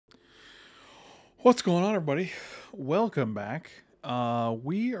What's going on, everybody? Welcome back.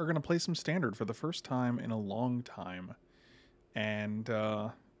 We are going to play some Standard for the first time in a long time. And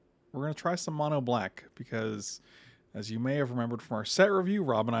we're going to try some Mono Black because, as you may have remembered from our set review,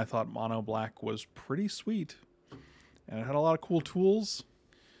 Rob and I thought Mono Black was pretty sweet. And it had a lot of cool tools.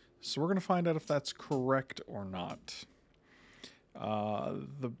 So we're going to find out if that's correct or not.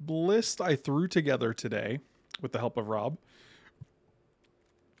 The list I threw together today with the help of Rob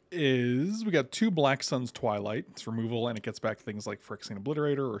is we got 2 Black Sun's Twilight. It's removal, and it gets back things like Phyrexian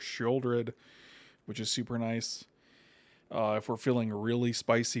Obliterator or Sheoldred, which is super nice. If we're feeling really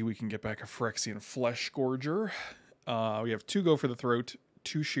spicy, we can get back a Phyrexian Fleshgorger. We have 2 Go for the Throat,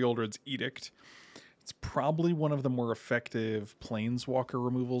 2 Sheoldred's Edict. It's probably one of the more effective Planeswalker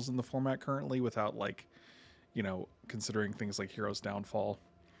removals in the format currently without, like, you know, considering things like Hero's Downfall.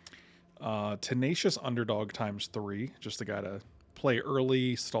 Tenacious Underdog ×3, just the guy to play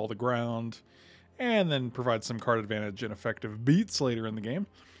early, stall the ground, and then provide some card advantage and effective beats later in the game.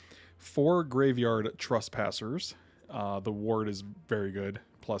 4 Graveyard Trespassers. The ward is very good,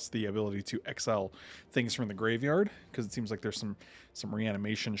 plus the ability to exile things from the graveyard, because it seems like there's some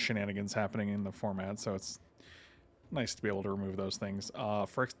reanimation shenanigans happening in the format, so it's nice to be able to remove those things. 3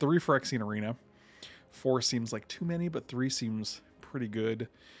 Phyrexian Arena. 4 seems like too many, but 3 seems pretty good.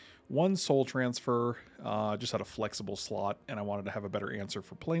 1 Soul Transfer, just had a flexible slot, and I wanted to have a better answer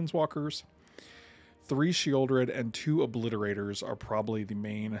for Planeswalkers. 3 Sheoldred and 2 Obliterators are probably the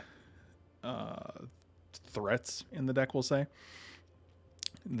main threats in the deck, we'll say.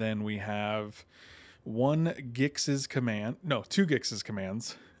 Then we have 2 Gix's Commands.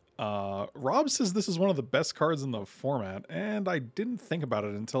 Rob says this is one of the best cards in the format, and I didn't think about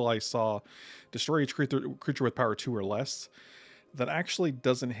it until I saw destroy each creature with power 2 or less. That actually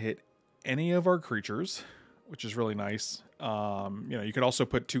doesn't hit any of our creatures, which is really nice. You know, you could also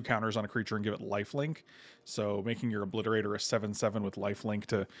put 2 counters on a creature and give it lifelink. So making your Obliterator a 7/7 with lifelink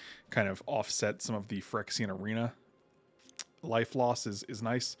to kind of offset some of the Phyrexian Arena life loss is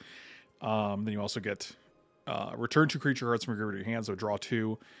nice. Then you also get return 2 creature cards from your graveyard to your hand, so draw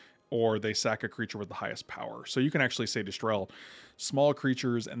 2, or they sack a creature with the highest power. So you can actually say destroy small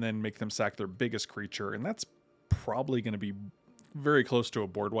creatures and then make them sack their biggest creature, and that's probably going to be very close to a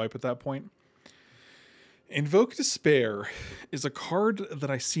board wipe at that point. Invoke Despair is a card that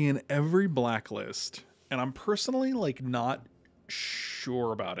I see in every blacklist, and I'm personally like not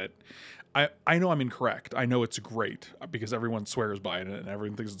sure about it. I know I'm incorrect. I know it's great because everyone swears by it and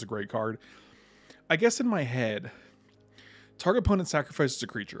everyone thinks it's a great card. I guess in my head, target opponent sacrifices a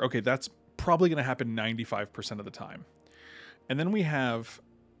creature. Okay, that's probably going to happen 95% of the time. And then we have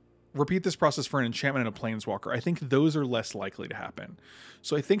repeat this process for an enchantment and a planeswalker. I think those are less likely to happen.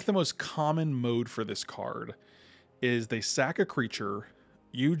 So I think the most common mode for this card is they sack a creature,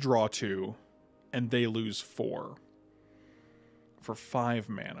 you draw 2, and they lose 4 for 5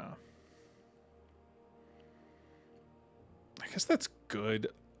 mana. I guess that's good.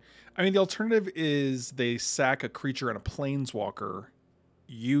 I mean, the alternative is they sack a creature and a planeswalker,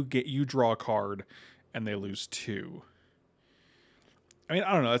 you draw a card, and they lose 2. I mean,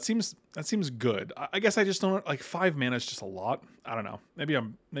 I don't know. That seems good. I guess I just don't like 5 mana is just a lot. I don't know. Maybe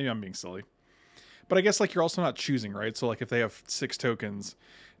I'm being silly. But I guess like you're also not choosing, right? So like if they have 6 tokens,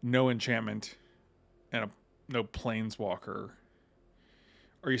 no enchantment, and no planeswalker,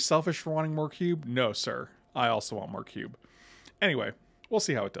 are you selfish for wanting more cube? No, sir. I also want more cube. Anyway, we'll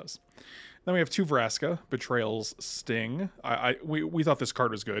see how it does. Then we have 2 Vraska, Betrayal's Sting. We thought this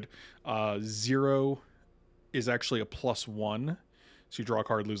card was good. 0 is actually a +1. So you draw a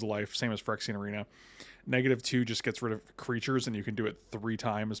card, lose a life, same as Phyrexian Arena. -2 just gets rid of creatures, and you can do it 3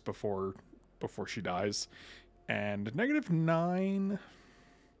 times before she dies. And -9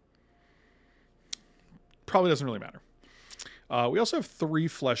 probably doesn't really matter. We also have 3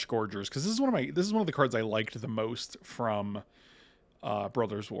 Fleshgorgers, because this is one of the cards I liked the most from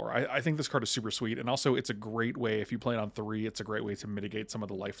Brothers War. I think this card is super sweet, and also it's a great way, if you play it on 3, it's a great way to mitigate some of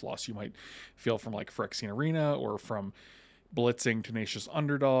the life loss you might feel from like Phyrexian Arena or from blitzing Tenacious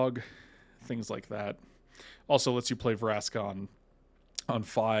Underdog, things like that. Also lets you play Vraska on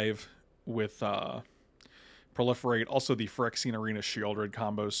 5 with Proliferate. Also the Phyrexian Arena Sheoldred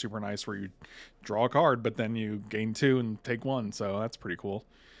combo is super nice, where you draw a card, but then you gain 2 and take 1, so that's pretty cool.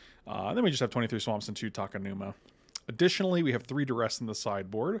 Then we just have 23 Swamps and 2 Takenuma. Additionally, we have 3 Duress in the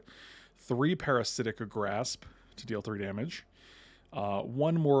sideboard, 3 Parasitic Grasp to deal 3 damage,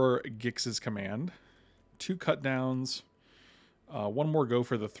 1 more Gix's Command, 2 Cut Downs, 1 more Go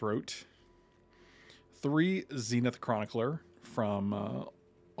for the Throat, 3 Zenith Chronicler from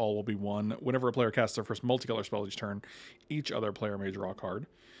All Will Be One. Whenever a player casts their first multicolor spell each turn, each other player may draw a card.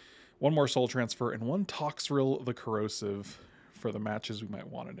 one more Soul Transfer, and one Toxrill the Corrosive for the matches we might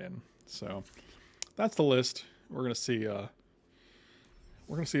want it in. So that's the list. We're gonna see. We're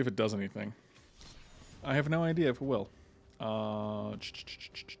gonna see if it does anything. I have no idea if it will. Let's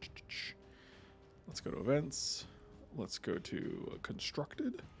go to events. Let's go to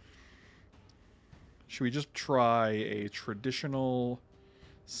constructed. Should we just try a traditional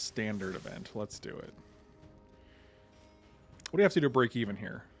standard event? Let's do it. What do you have to do to break even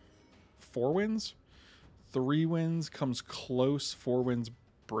here? 4 wins? 3 wins comes close. 4 wins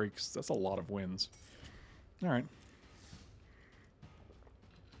breaks. That's a lot of wins. All right.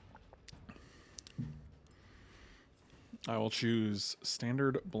 I will choose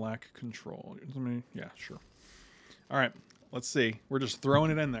standard black control. Yeah, sure. All right, let's see. We're just throwing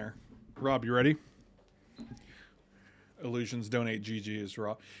it in there. Rob, you ready? Illusions donate GG is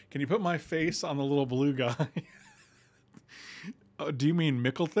raw. Can you put my face on the little blue guy? Oh, do you mean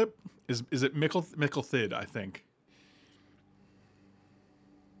Micklethip? Is it Micklethid, I think.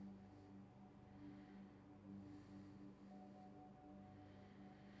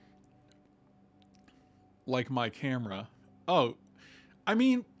 Like my camera. Oh, I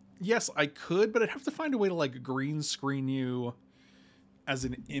mean, yes, I could, but I'd have to find a way to like green screen you as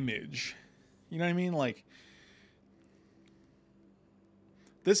an image. You know what I mean? Like,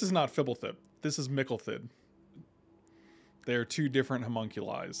 this is not Fibblethip. This is Micklethid. They are 2 different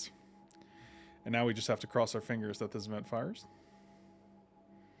homunculi's. And now we just have to cross our fingers that this event fires.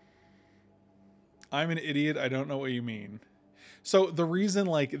 I'm an idiot. I don't know what you mean. So the reason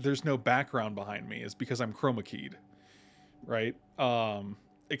like there's no background behind me is because I'm chroma keyed, right?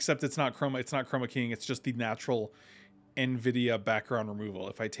 Except it's not chroma keying. It's just the natural NVIDIA background removal.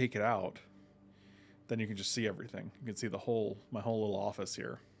 If I take it out, then you can just see everything. You can see my whole little office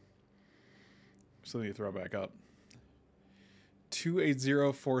here. So then you throw it back up.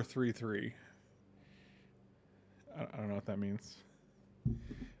 280433. I don't know what that means.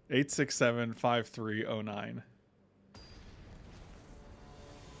 8675309.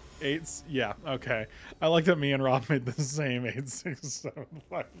 Yeah, okay. I like that me and Rob made the same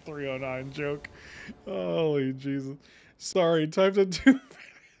 8675309 joke. Holy Jesus. Sorry, typed a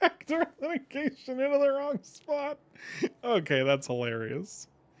 2-factor authentication into the wrong spot. Okay, that's hilarious.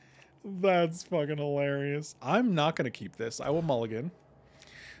 That's fucking hilarious. I'm not going to keep this. I will mulligan.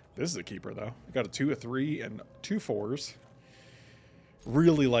 This is a keeper, though. I got a 2, a 3, and 2 4s.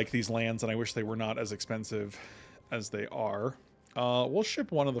 Really like these lands, and I wish they were not as expensive as they are. We'll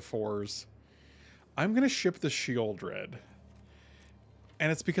ship one of the 4s. I'm going to ship the Sheoldred. And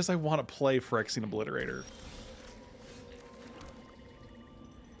it's because I want to play Phyrexian Obliterator.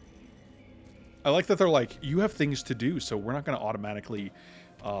 I like that they're like, you have things to do, so we're not going to automatically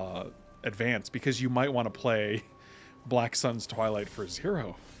advance because you might want to play Black Sun's Twilight for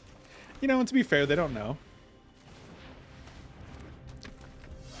 0. You know, and to be fair, they don't know.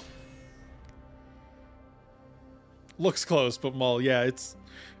 Looks close, but Mull, yeah, it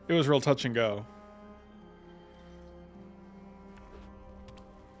was real touch and go.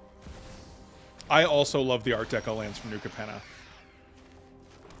 I also love the Art Deco lands from New Capenna.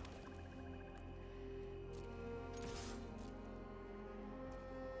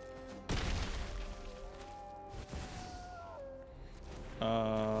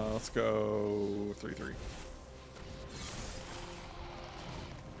 Let's go 3-3.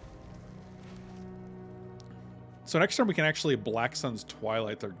 So next turn we can actually Black Sun's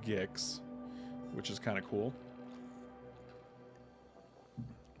Twilight their Gix, which is kind of cool.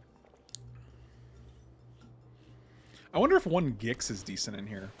 I wonder if 1 Gix is decent in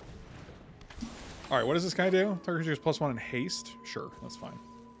here. Alright, what does this guy do? Target creatures +1 in haste? Sure, that's fine.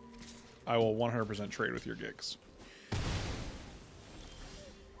 I will 100% trade with your Gix.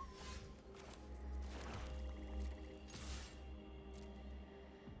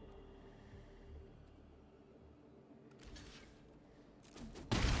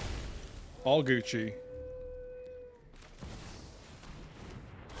 All Gucci.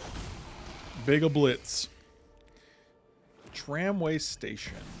 Big Oblitz. Tramway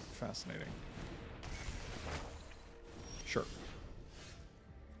Station. Fascinating. Sure.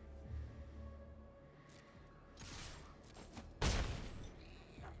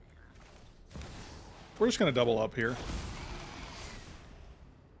 We're just going to double up here.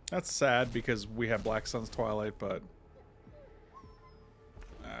 That's sad because we have Black Sun's Twilight, but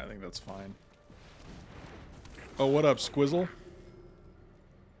I think that's fine. Oh, what up, Squizzle?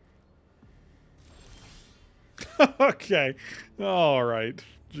 Okay. All right.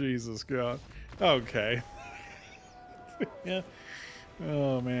 Jesus God. Okay. Yeah.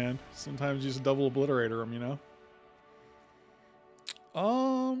 Oh, man. Sometimes you just double obliterator them, you know?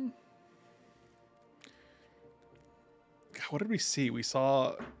 what did we see? We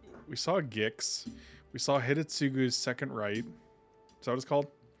saw Gix. We saw Hidetsugu's second right. Is that what it's called?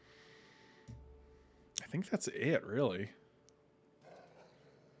 I think that's it, really.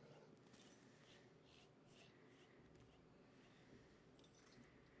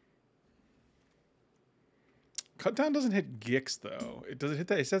 Cutdown doesn't hit Gix though. It doesn't hit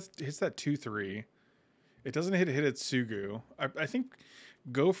that. It hits that 2/3. It doesn't hit Hidetsugu. I think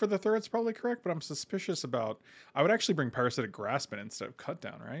go for the third's probably correct, but I'm suspicious about. I would actually bring Parasitic Grasp in instead of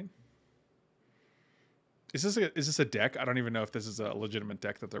Cutdown, right? Is this a deck? I don't even know if this is a legitimate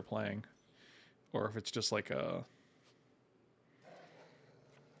deck that they're playing, or if it's just like a.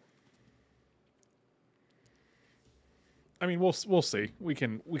 I mean, we'll see. We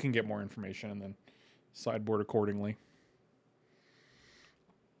can get more information and then sideboard accordingly.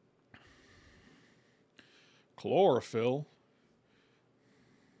 Chlorophyll.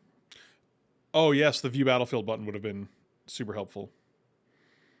 Oh yes, the view battlefield button would have been super helpful.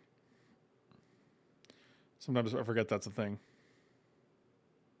 Sometimes I forget that's a thing.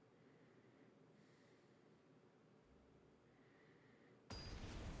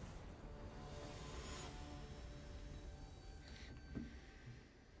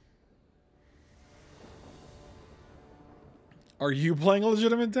 Are you playing a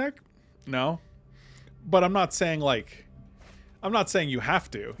legitimate deck? No. But I'm not saying like, I'm not saying you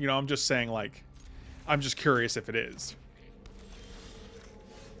have to, you know, I'm just saying like, I'm just curious if it is.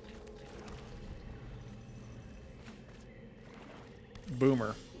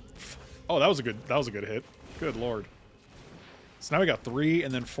 Boomer. Oh, that was a good hit. Good Lord. So now we got 3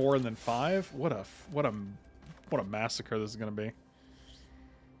 and then 4 and then 5. What a massacre this is going to be.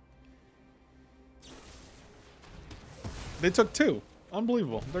 They took 2.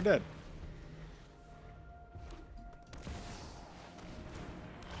 Unbelievable. They're dead.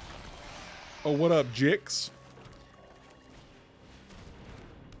 Oh, what up, Jix?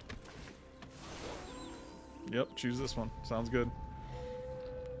 Yep, choose this one. Sounds good.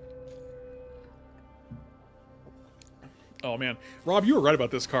 Oh, man. Rob, you were right about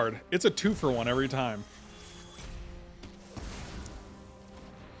this card. It's a 2-for-1 every time.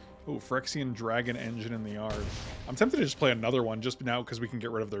 Oh, Phyrexian Dragon Engine in the yard. I'm tempted to just play another one just now because we can get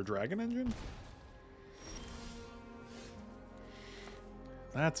rid of their Dragon Engine.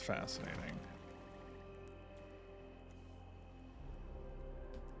 That's fascinating.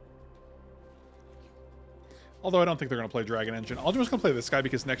 Although I don't think they're going to play Dragon Engine. I'm just going to play this guy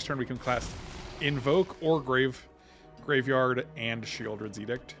because next turn we can cast Invoke or Graveyard and Sheoldred's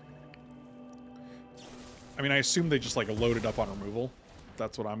Edict. I mean, I assume they just like loaded up on removal.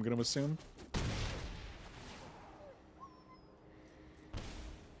 That's what I'm going to assume.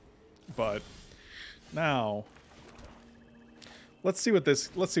 But now let's see what this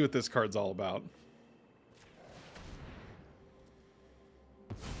card's all about.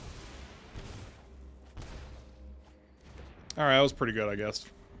 All right, that was pretty good, I guess.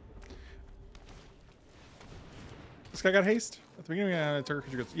 This guy got haste at the beginning.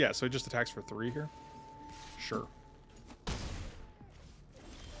 Yeah, so it just attacks for 3 here. Sure.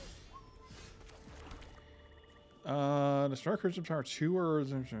 Destroy creature power 2 or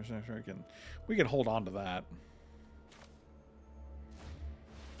we can hold on to that.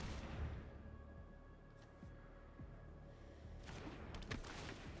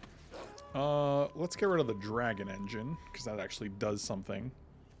 Let's get rid of the Dragon Engine because that actually does something.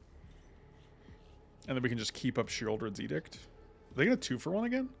 And then we can just keep up Sheoldred's Edict. Are they gonna 2-for-1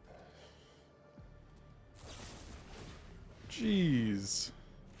 again? Jeez.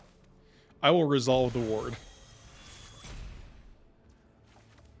 I will resolve the ward.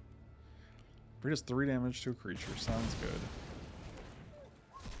 Bring does 3 damage to a creature. Sounds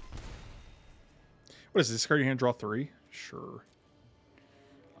good. What is this? Discard your hand, draw 3? Sure.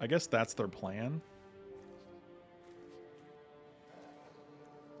 I guess that's their plan.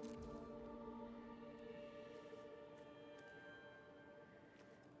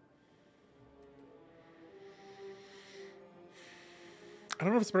 I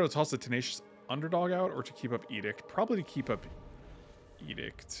don't know if it's better to toss the Tenacious Underdog out or to keep up Edict. Probably to keep up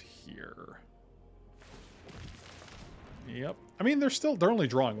Edict here. Yep. I mean, they're only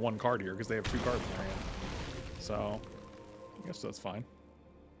drawing 1 card here because they have 2 cards in their hand. So, I guess that's fine.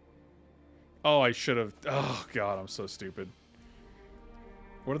 Oh, I should have. Oh, God, I'm so stupid.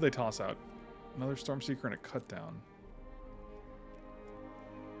 What did they toss out? Another Stormseeker and a Cutdown.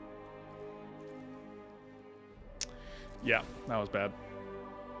 Yeah, that was bad.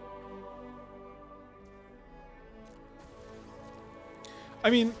 I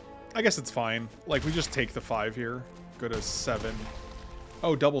mean, I guess it's fine. Like, we just take the 5 here. Go to 7.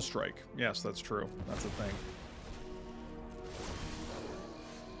 Oh, double strike. Yes, that's true. That's a thing.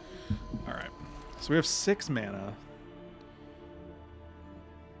 So we have 6 mana.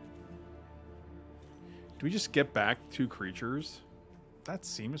 Do we just get back 2 creatures? That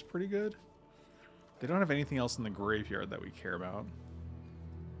seems pretty good. They don't have anything else in the graveyard that we care about.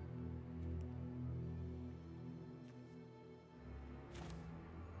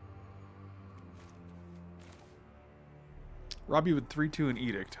 Robbie with 3/2 and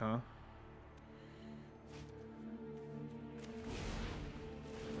Edict, huh?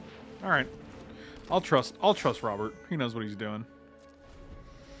 All right. I'll trust Robert. He knows what he's doing.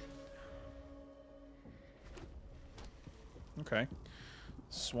 Okay.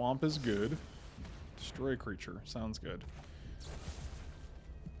 Swamp is good. Destroy a creature. Sounds good.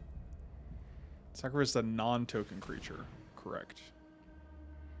 Sacrifice a non-token creature. Correct.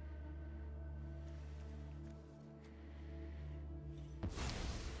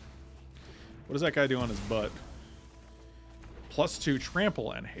 What does that guy do on his butt? +2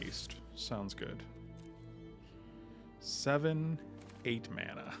 trample and haste. Sounds good. 7, 8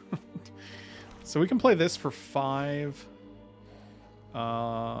 mana. So we can play this for 5. It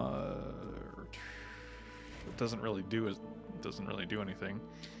doesn't really do anything.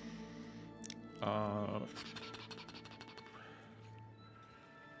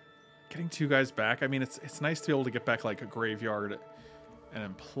 Getting 2 guys back. I mean, it's nice to be able to get back like a graveyard and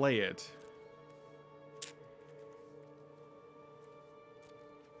then play it.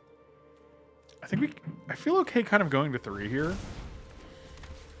 I feel okay kind of going to 3 here.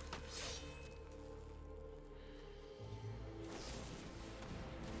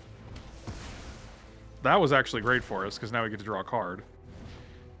 That was actually great for us, because now we get to draw a card.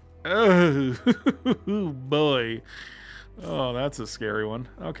 Oh, boy. Oh, that's a scary one.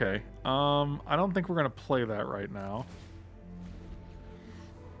 Okay. I don't think we're going to play that right now.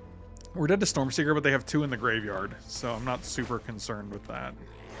 We're dead to Stormseeker, but they have 2 in the graveyard, so I'm not super concerned with that.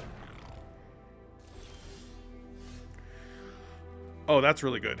 Oh, that's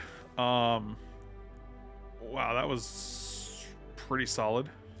really good. Wow, that was pretty solid.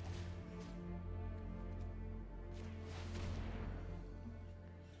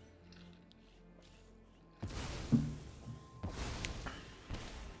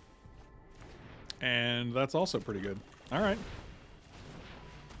 And that's also pretty good. All right.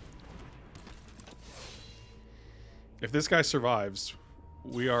 If this guy survives,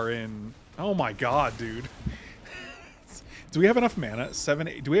 we are in... Oh my god, dude. Do we have enough mana? 7,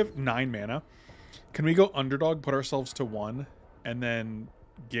 8... Do we have 9 mana? Can we go Underdog, put ourselves to 1, and then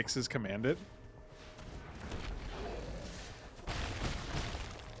Gix's command it?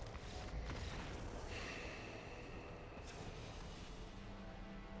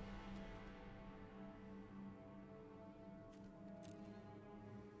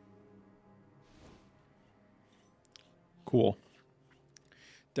 Cool.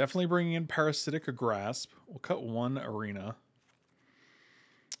 Definitely bringing in Parasitic Grasp. We'll cut 1 Arena.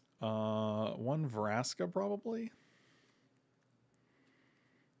 1 Vraska, probably.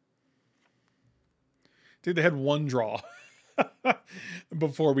 Dude, they had 1 draw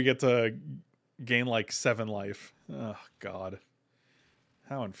before we get to gain like 7 life. Oh, God.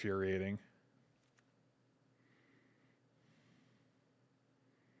 How infuriating.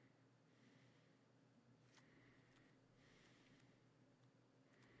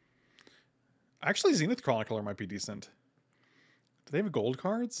 Actually, Zenith Chronicler might be decent. Do they have gold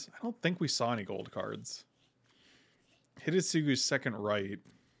cards? I don't think we saw any gold cards. Hidetsugu's second right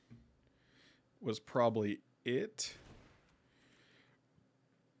was probably it.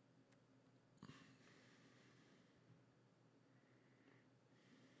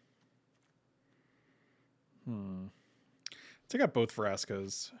 Take out both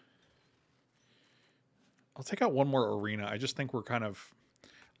Vraskas. I'll take out 1 more Arena. I just think we're kind of...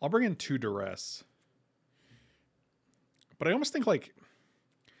 I'll bring in 2 Duress. But I almost think, like,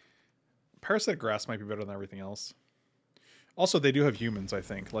 Parasitic Grasp might be better than everything else. Also, they do have humans, I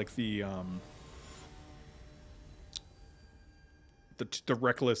think. Like, the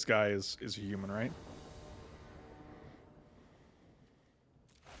Reckless guy is a human, right?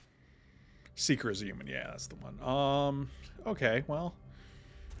 Seeker is a human. Yeah, that's the one. Okay, well.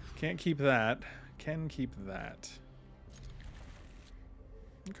 Can't keep that. Can keep that.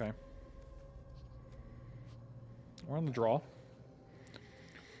 Okay. We're on the draw.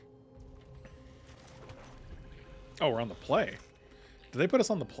 Oh, we're on the play. Did they put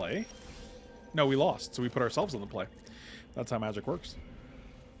us on the play? No, we lost, so we put ourselves on the play. That's how Magic works.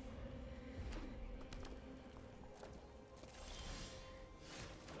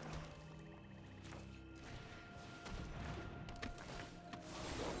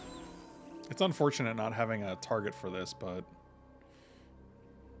 It's unfortunate not having a target for this, but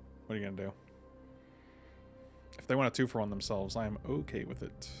what are you going to do? they want a 2-for-1 themselves, I am okay with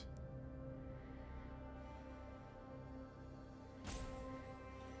it.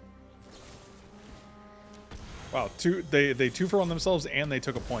 Wow, they 2-for-1 themselves and they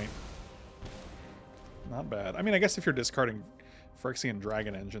took a point. Not bad. I mean, I guess if you're discarding Phyrexian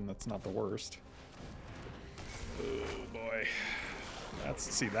Dragon Engine, that's not the worst. Oh boy.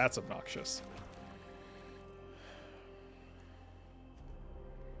 That's obnoxious.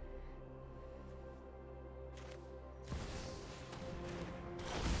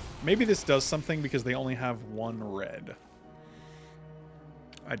 Maybe this does something because they only have 1 red.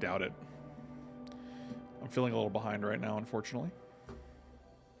 I doubt it. I'm feeling a little behind right now, unfortunately.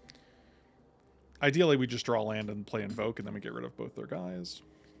 Ideally, we just draw land and play Invoke, and then we get rid of both their guys.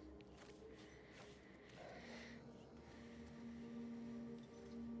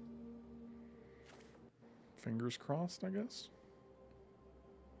 Fingers crossed, I guess.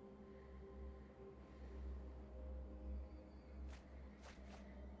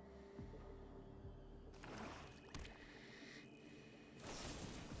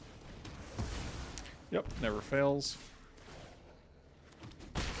 Yep, never fails.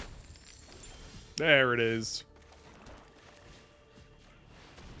 There it is.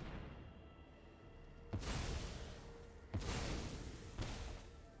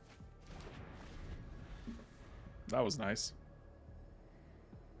 That was nice.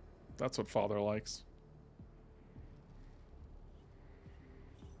 That's what Father likes.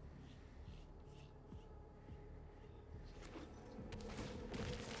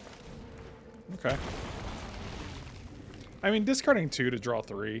 Okay. I mean, discarding 2 to draw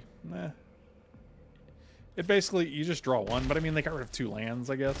 3. Nah. It basically, you just draw 1, but I mean, they got rid of 2 lands,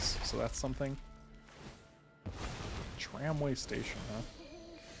 I guess, so that's something. Tramway Station, huh?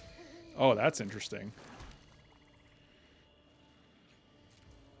 Oh, that's interesting.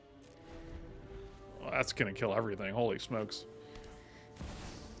 Well, that's gonna kill everything. Holy smokes.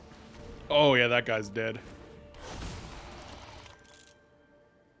 Oh, yeah, that guy's dead.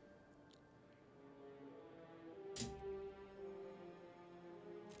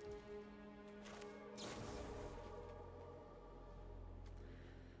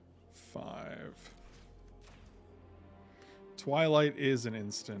 Twilight is an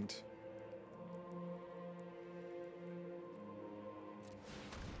instant.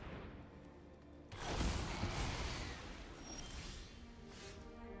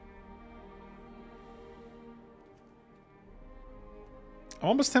 I'm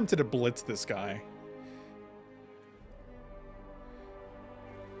almost tempted to blitz this guy.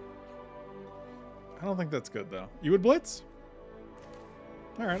 I don't think that's good, though. You would blitz?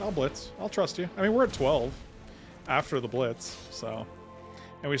 Alright, I'll blitz. I'll trust you. I mean, we're at 12 after the blitz, so...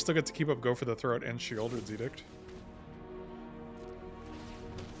 And we still get to keep up Go for the Throat and Sheoldred's Edict.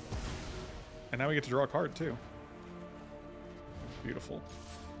 And now we get to draw a card, too. Beautiful.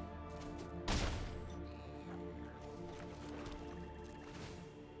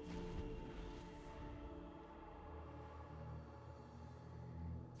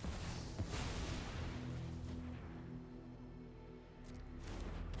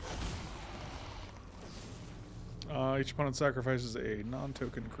 Each opponent sacrifices a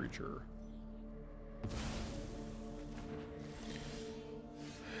non-token creature.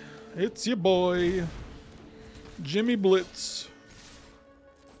 It's your boy, Jimmy Blitz.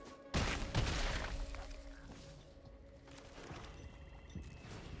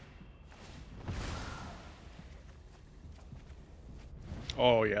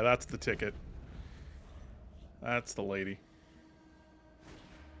 Oh yeah, that's the ticket. That's the lady.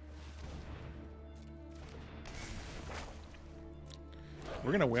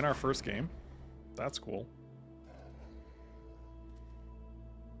 We're gonna win our first game. That's cool.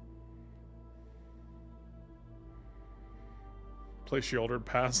 Play Sheoldred,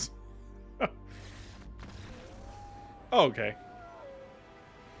 pass. Oh, okay.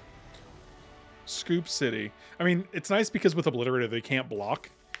 Scoop City. I mean, it's nice because with Obliterator they can't block,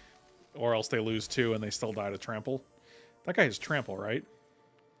 or else they lose 2 and they still die to trample. That guy has trample, right?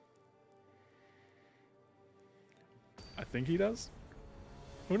 I think he does.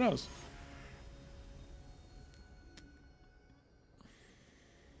 Who knows?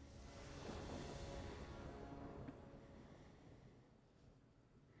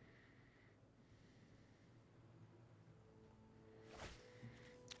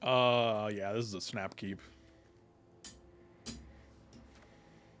 Yeah, this is a snap keep.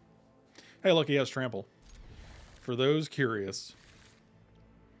 Hey, look, he has trample. For those curious.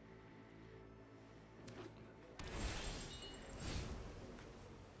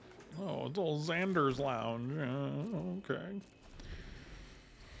 Oh, it's old Xander's Lounge. Okay.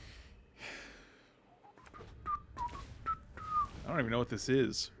 I don't even know what this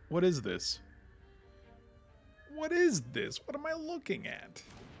is. What is this? What is this? What am I looking at?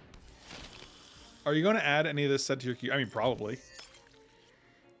 Are you going to add any of this set to your queue? I mean, probably.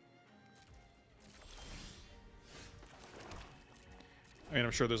 I mean,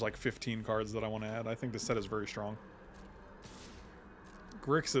 I'm sure there's like 15 cards that I want to add. I think this set is very strong.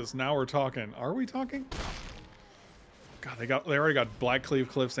 Grixis, now we're talking. Are we talking? God, they already got Blackcleave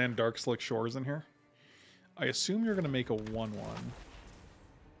Cliffs and Dark Slick Shores in here. I assume you're going to make a 1/1.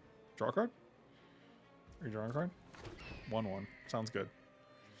 Draw a card? Are you drawing a card? 1/1. Sounds good.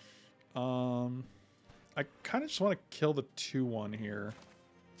 I kind of just want to kill the 2/1 here.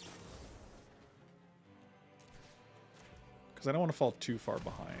 Because I don't want to fall too far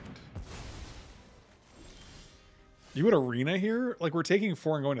behind. You would Arena here? Like, we're taking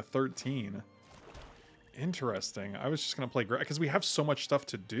 4 and going to 13. Interesting. I was just going to play... Because we have so much stuff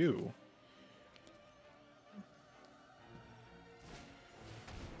to do.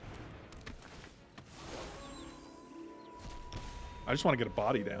 I just want to get a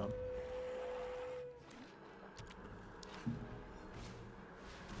body down.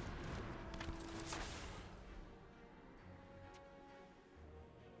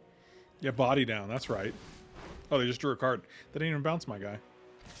 Yeah, body down. That's right. Oh, they just drew a card. They didn't even bounce my guy.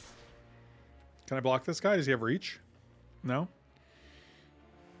 Can I block this guy? Does he have reach? No?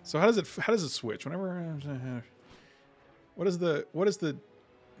 So how does it switch? Whenever where does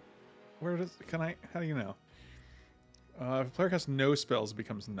how do you know? If a player has no spells, it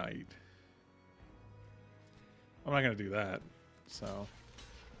becomes Knight. I'm not gonna do that, so.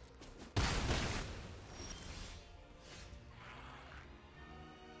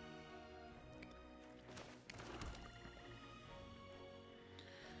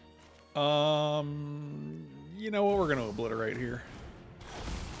 You know what? We're gonna obliterate here.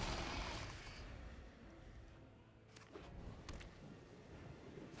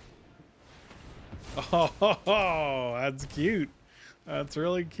 Oh, that's cute. That's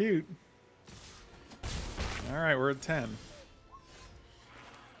really cute. All right, we're at 10.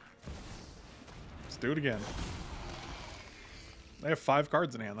 Let's do it again. They have 5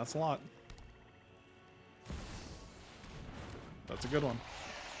 cards in hand. That's a lot. That's a good one.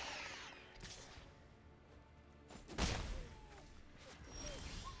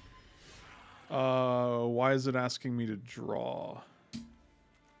 Why is it asking me to draw?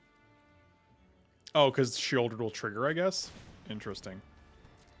 Oh, because Sheoldred will trigger, I guess? Interesting.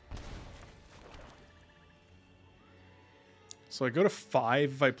 So I go to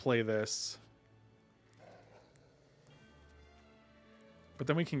 5 if I play this. But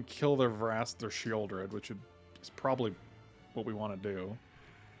then we can kill their Vraska, their Sheoldred, which is probably what we want to do.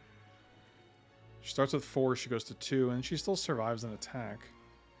 She starts with 4, she goes to 2, and she still survives an attack.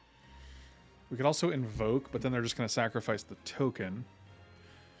 We could also invoke, but then they're just going to sacrifice the token.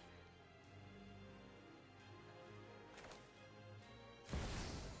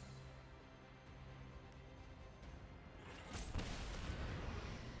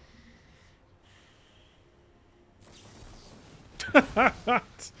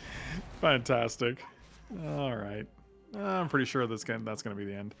 Fantastic. All right. I'm pretty sure that's going to be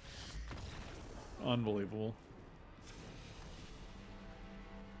the end. Unbelievable.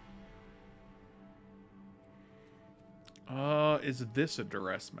 Is this a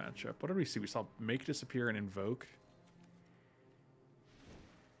Duress matchup? What did we see? We saw Make Disappear and Invoke.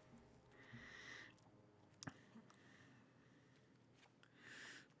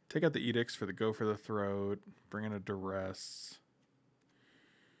 Take out the Edicts for the Go for the Throat. Bring in a Duress.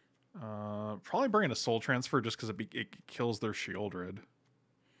 Probably bring in a Soul Transfer just because it kills their Sheoldred.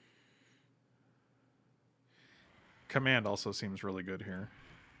 Command also seems really good here.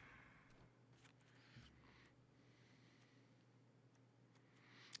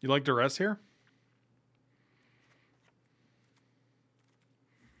 You like Duress here?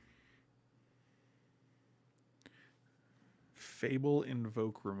 Fable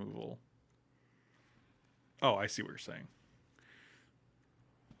Invoke removal. Oh, I see what you're saying.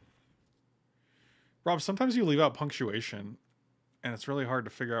 Rob, sometimes you leave out punctuation, and it's really hard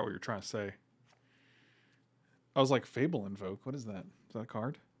to figure out what you're trying to say. I was like, Fable Invoke? What is that? Is that a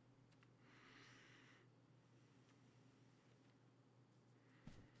card?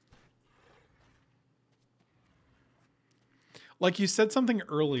 Like you said something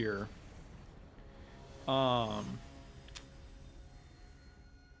earlier.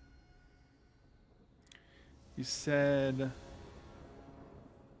 You said...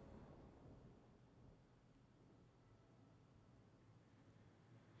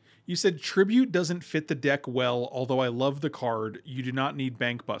 You said Tribute doesn't fit the deck well, although I love the card. You do not need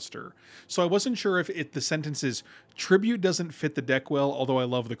Bankbuster. So I wasn't sure if the sentence is Tribute doesn't fit the deck well, although I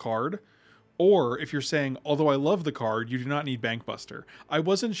love the card, or if you're saying, although I love the card, you do not need Bankbuster. I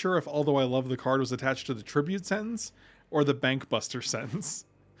wasn't sure if although I love the card was attached to the Tribute sentence or the Bankbuster sentence.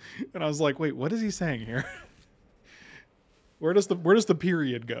 And I was like, wait, what is he saying here? Where does the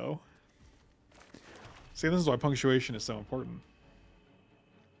period go? See, this is why punctuation is so important.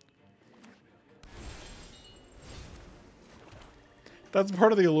 That's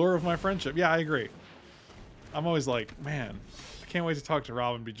part of the allure of my friendship. Yeah, I agree. I'm always like, man, I can't wait to talk to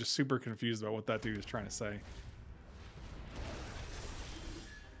Rob and be just super confused about what that dude is trying to say.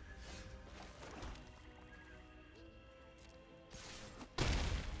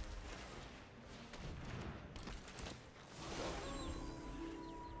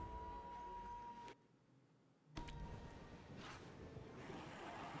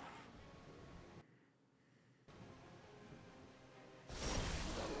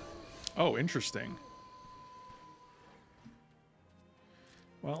 Oh, interesting.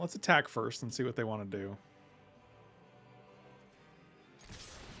 Well, let's attack first and see what they want to do.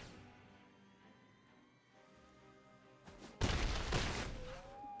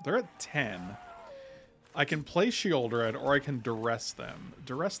 They're at 10. I can play Sheoldred or I can Duress them.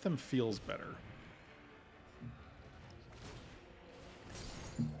 Duress them feels better.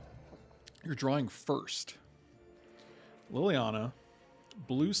 You're drawing first. Liliana.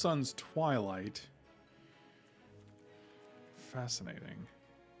 Blue Sun's Twilight. Fascinating.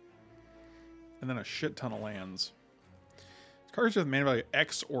 And then a shit ton of lands. Cards with mana value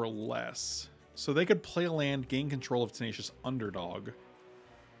X or less. So they could play a land, gain control of Tenacious Underdog.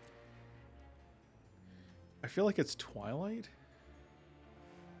 I feel like it's Twilight.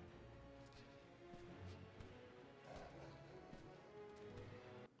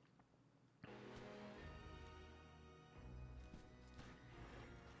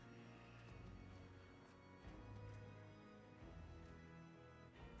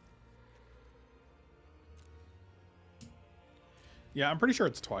 Yeah, I'm pretty sure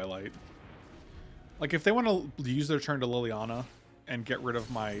it's Twilight. Like, if they want to use their turn to Liliana and get rid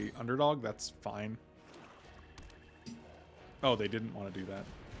of my Underdog, that's fine. Oh, they didn't want to do that.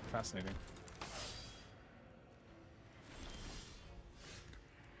 Fascinating.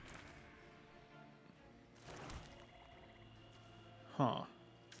 Huh.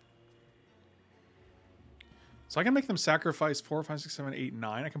 So I can make them sacrifice 4, 5, 6, 7, 8,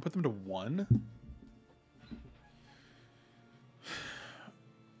 9. I can put them to 1.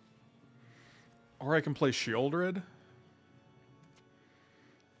 Or I can play Sheoldred.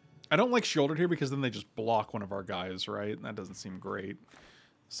 I don't like Sheoldred here because then they just block one of our guys, right? And that doesn't seem great.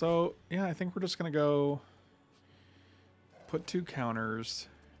 So, yeah, I think we're just going to go put 2 counters,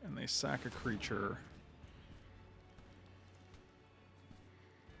 and they sack a creature.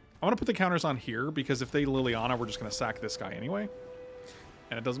 I want to put the counters on here because if they Liliana, we're just going to sack this guy anyway.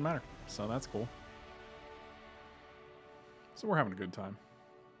 And it doesn't matter. So that's cool. So we're having a good time.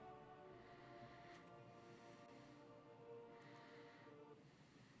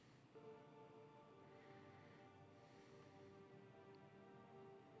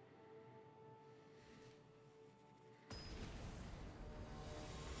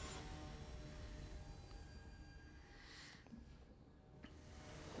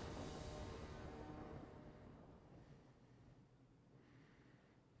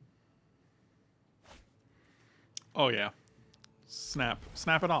 Oh, yeah. Snap.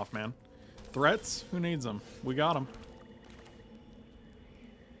 Snap it off, man. Threats? Who needs them? We got them.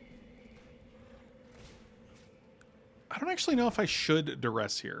 I don't actually know if I should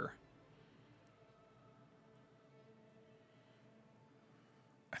Duress here.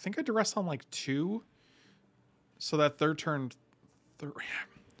 I think I Duress on like 2. So that third turn... But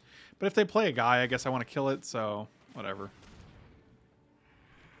if they play a guy, I guess I want to kill it, so whatever.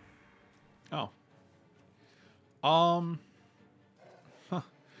 Oh. Huh.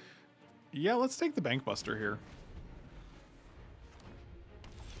 Yeah, let's take the Bankbuster here.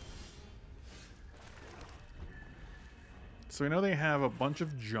 So we know they have a bunch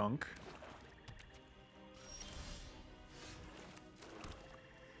of junk.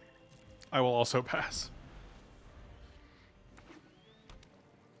 I will also pass.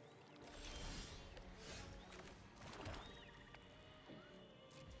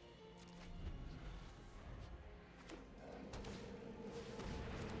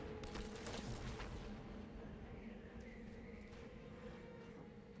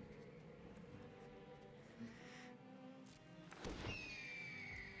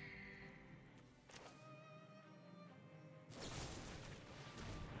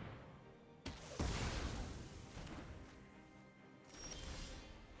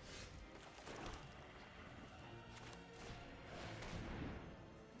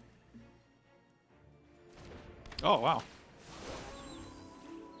 Oh, wow.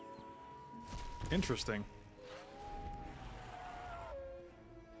 Interesting.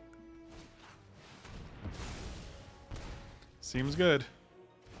 Seems good.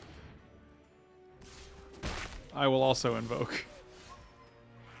 I will also invoke.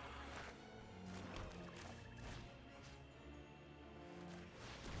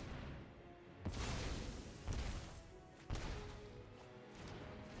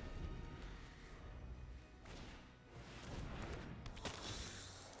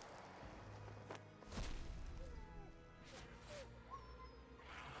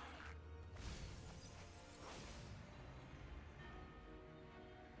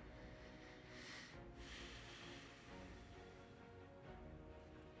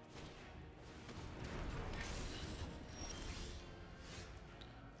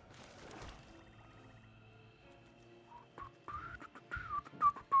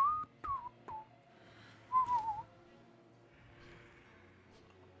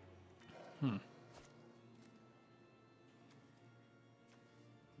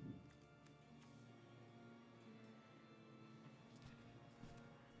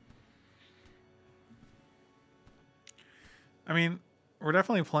 I mean, we're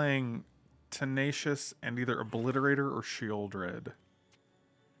definitely playing Tenacious and either Obliterator or Sheoldred.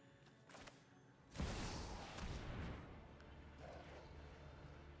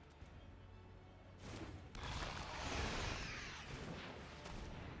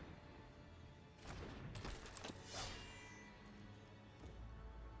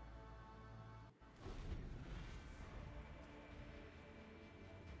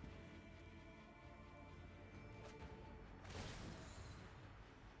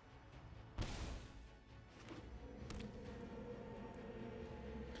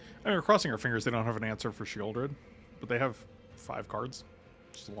 I mean, we're crossing our fingers they don't have an answer for Sheoldred, but they have 5 cards,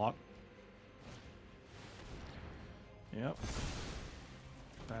 which is a lot. Yep.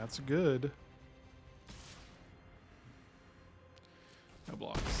 That's good. No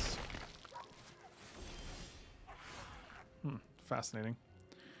blocks. Fascinating.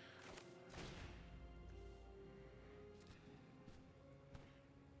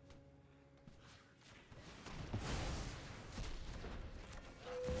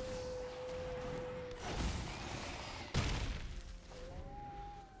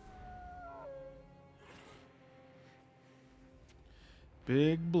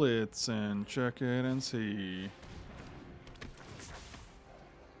 Big blitz and check it and see.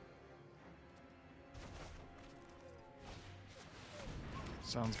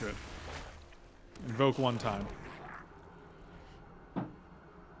 Sounds good. Invoke one time.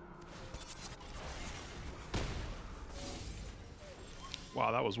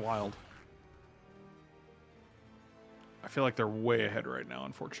 Wow, that was wild. I feel like they're way ahead right now,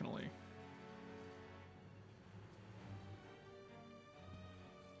 unfortunately.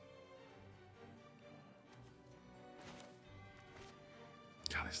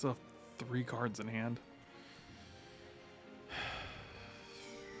 God, they still have 3 cards in hand.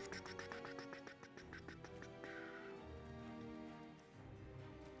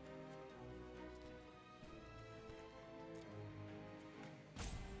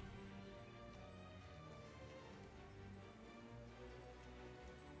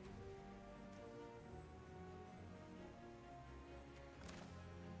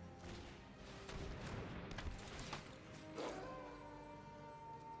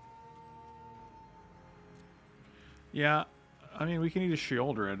 Yeah, I mean, we can eat a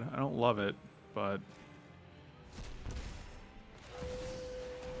Sheoldred. I don't love it, but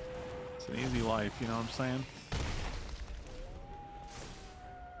it's an easy life, you know what I'm saying?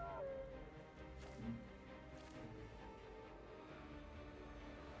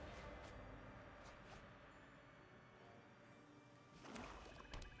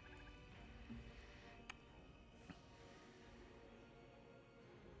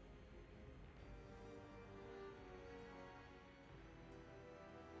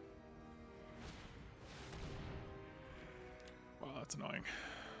 That's annoying.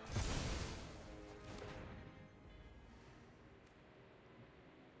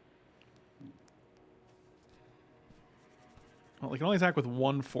 Well, they can only attack with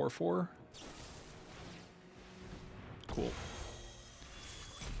 1 4/4. Cool.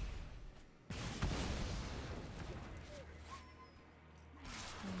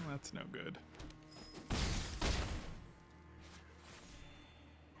 That's no good.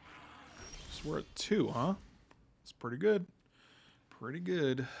 So we're at 2, huh? It's pretty good. Pretty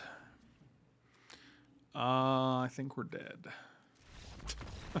good. I think we're dead.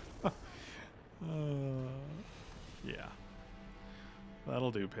 Yeah. That'll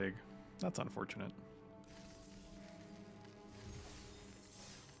do, pig. That's unfortunate.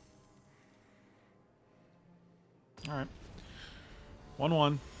 All right.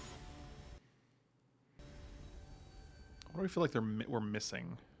 1-1. What do we feel like we're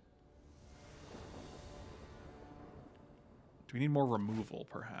missing? Do we need more removal,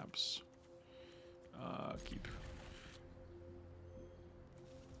 perhaps? Keep.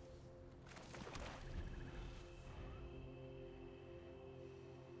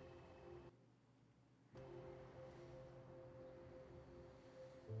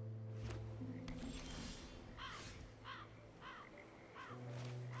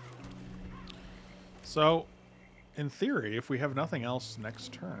 So, in theory, if we have nothing else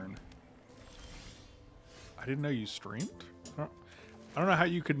next turn... I didn't know you streamed? I don't know how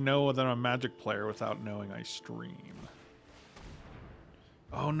you could know that I'm a Magic player without knowing I stream.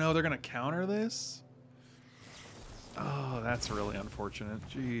 Oh no, they're going to counter this? Oh, that's really unfortunate.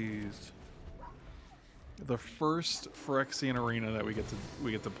 Jeez. The first Phyrexian Arena that we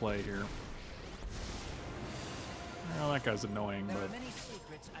get to play here. Well, that guy's annoying, but I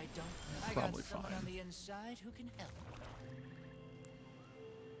don't know. probably I got fine. On the inside who can help.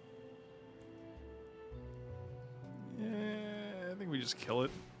 Yeah, I think we just kill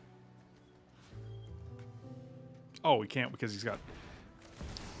it. Oh, we can't because he's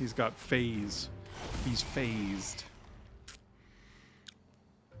got phase. He's phased.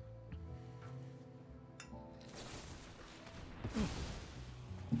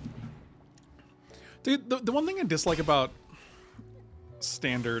 Dude, the one thing I dislike about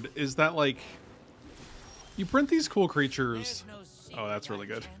Standard is that, like, you print these cool creatures. Oh, that's really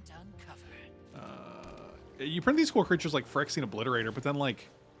good. You print these cool creatures like Phyrexian Obliterator, but then, like,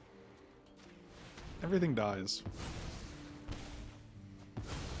 everything dies.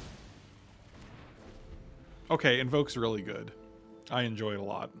 Okay, Invoke's really good. I enjoy it a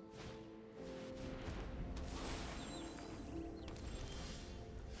lot.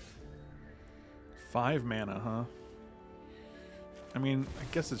 Five mana, huh? I mean,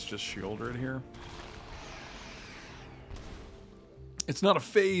 I guess it's just Sheoldred here. It's not a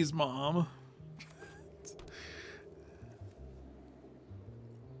phase, Mom.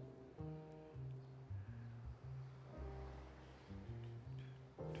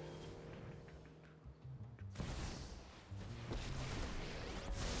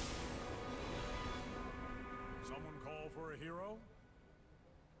 Someone call for a hero?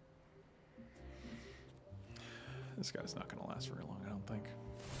 This guy's not going to last very long, I don't think.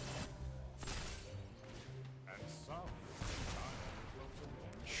 And some.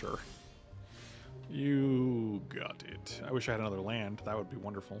 Sure. You got it. I wish I had another land. That would be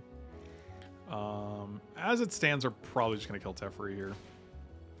wonderful. As it stands, we're probably just going to kill Teferi here.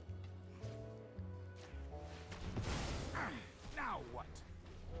 Now what?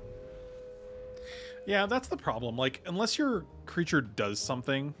 Yeah, that's the problem. Like, unless your creature does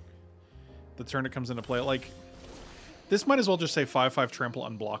something the turn it comes into play, like, this might as well just say 5/5 trample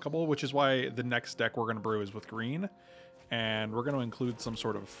unblockable, which is why the next deck we're going to brew is with green, and we're going to include some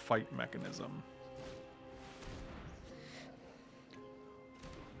sort of fight mechanism.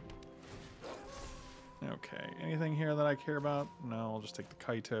 Okay, anything here that I care about? No, I'll just take the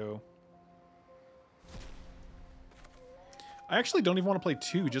Kaito. I actually don't even want to play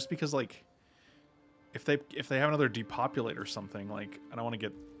 2, just because, like, if they have another depopulate or something, like, I don't want to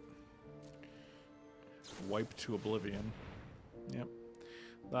get wiped to oblivion. Yep,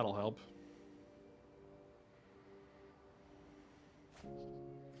 that'll help.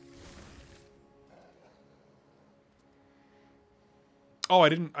 Oh, I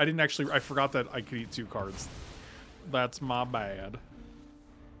didn't actually, I forgot that I could eat 2 cards. That's my bad.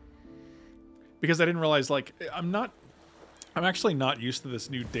 Because I didn't realize, like, I'm actually not used to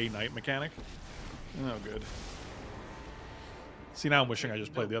this new day-night mechanic. Oh, good. See, now I'm wishing I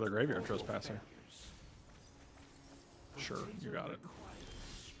just played the other Graveyard Trespasser. Sure, you got it.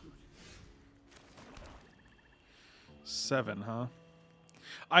 7, huh?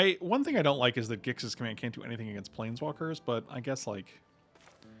 One thing I don't like is that Gix's command can't do anything against Planeswalkers, but I guess, like,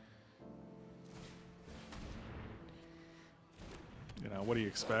 you know, what do you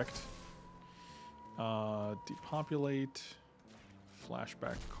expect? Depopulate,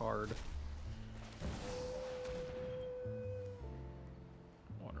 flashback card.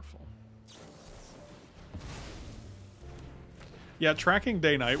 Wonderful. Yeah, tracking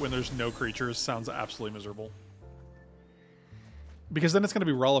day-night when there's no creatures sounds absolutely miserable. Because then it's going to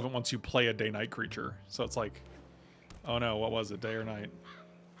be relevant once you play a day-night creature. So it's like, oh no, what was it, day or night?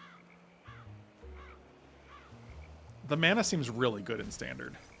 The mana seems really good in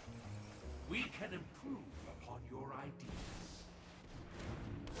Standard. We can improve upon your ideas.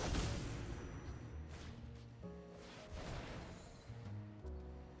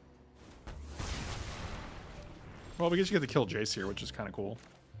 Well, we get to kill Jace here, which is kind of cool.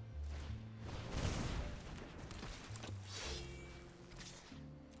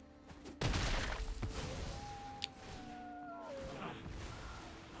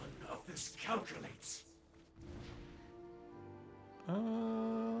 None of this calculates. I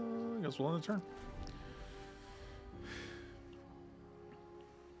guess we'll end the turn.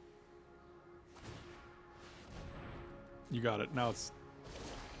 You got it. Now it's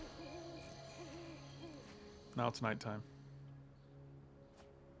nighttime.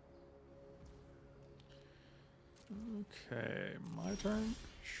 Okay, my turn.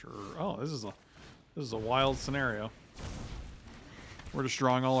 Sure. Oh, this is a wild scenario. We're just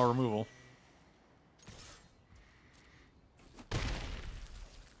drawing all our removal.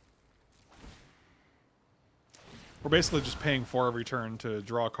 We're basically just paying 4 every turn to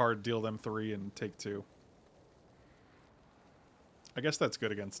draw a card, deal them 3, and take 2. I guess that's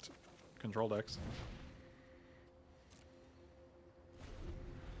good against control decks.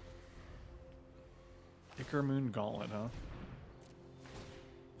 Ichor-Moon Gauntlet, huh?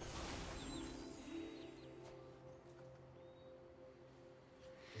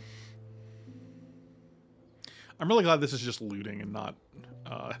 I'm really glad this is just looting and not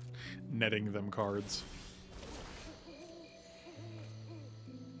netting them cards.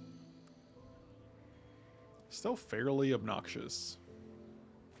 Still fairly obnoxious.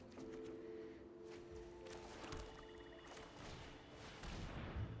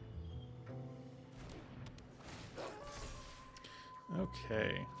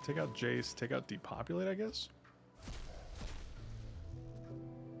 Okay, take out Jace, take out Depopulate, I guess.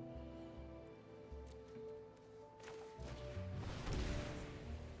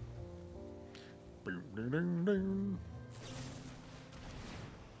 Boom, ding, ding, ding.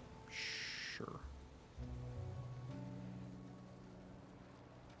 Sure.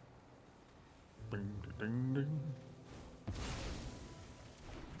 Bing, ding, ding.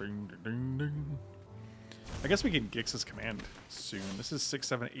 Bing, ding, ding. I guess we can Gix's Command soon. This is 6,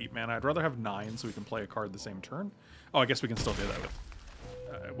 7, 8 mana. I'd rather have 9 so we can play a card the same turn. Oh, I guess we can still do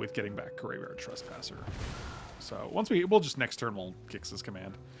that with getting back Graveyard Trespasser. So once we'll just next turn we'll Gix's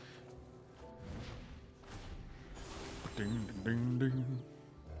Command. Ding, ding, ding.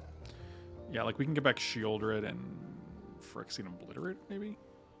 Yeah, like we can get back Sheoldred and Phyrexian Obliterator, maybe?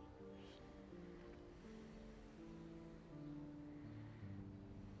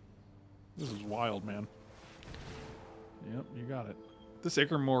 This is wild, man. Yep, you got it. This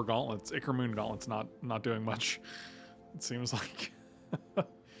Ichor-Moon Gauntlet's not doing much. It seems like.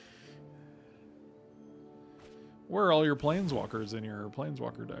 Where are all your Planeswalkers in your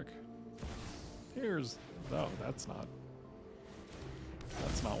Planeswalker deck? Here's oh, that's not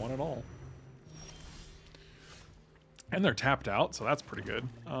one at all. And they're tapped out, so that's pretty good.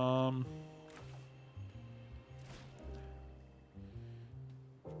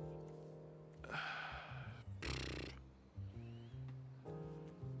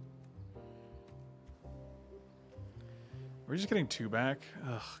 We're just getting 2 back.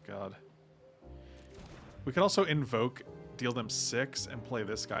 Oh, God. We could also invoke, deal them 6, and play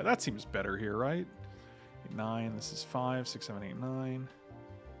this guy. That seems better here, right? 8, 9. This is 5, 6, 7, 8, 9.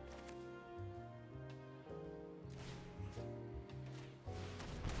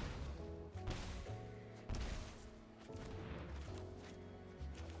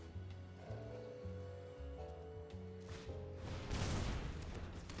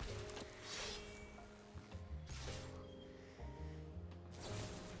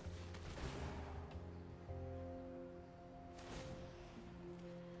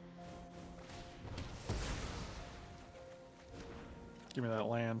 Give me that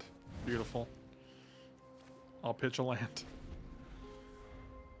land. Beautiful. I'll pitch a land.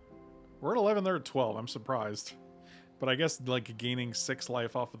 We're at 11, they're at 12. I'm surprised. But I guess like gaining 6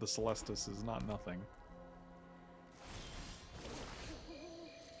 life off of the Celestis is not nothing.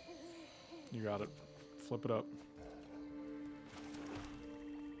 You got it. Flip it up.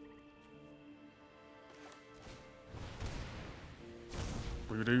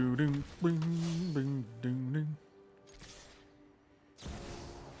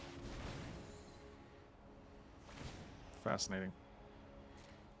 Fascinating.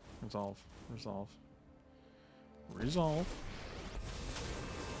 Resolve. Resolve. Resolve.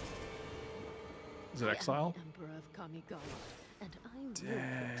 Is it exile? I am the Emperor of Kamigawa, and I will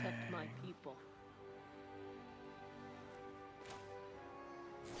protect my people.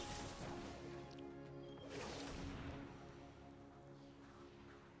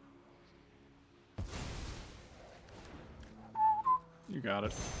 You got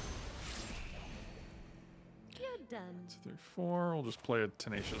it. You're done. 2, 3, 4. We'll just play a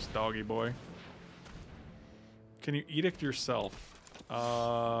Tenacious Doggy Boy. Can you edict yourself?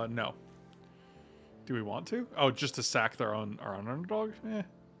 No. Do we want to? Oh, just to sack our own underdog? Eh.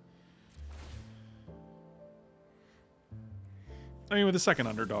 I mean, with the second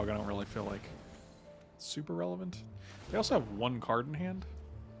underdog, I don't really feel like it's super relevant. They also have one card in hand.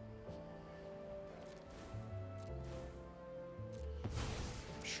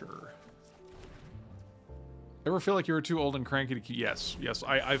 Sure. Ever feel like you were too old and cranky to keep? Yes, yes.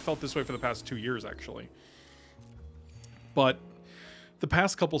 I felt this way for the past 2 years, actually. But the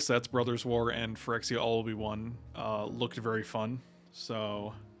past couple sets, Brothers War and Phyrexia All Will Be One, looked very fun.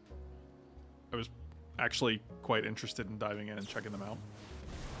 So I was actually quite interested in diving in and checking them out.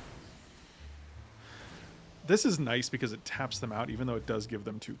 This is nice because it taps them out, even though it does give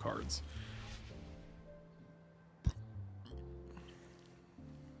them 2 cards.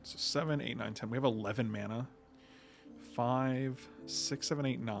 So 7, 8, 9, 10. We have 11 mana. 5, 6, 7,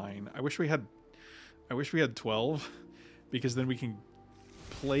 8, 9. I wish we had 12, because then we can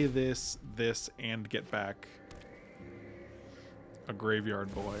play this, and get back a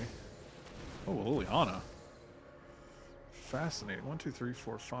Graveyard Boy. Oh, Liliana. Fascinating. 1, 2, 3,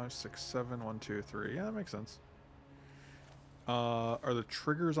 4, 5, 6, 7. 1, 2, 3. Yeah, that makes sense. Are the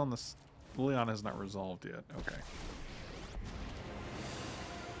triggers on this? Liliana has not resolved yet. Okay.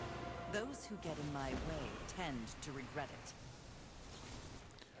 Those who get in my way tend to regret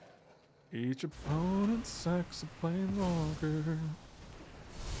it. Each opponent sacks a planeswalker.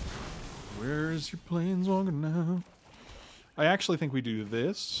 Where's your planeswalker now? I actually think we do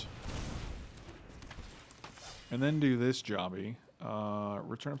this. And then do this jobby.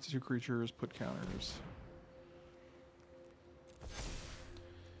 Return up to 2 creatures, put counters.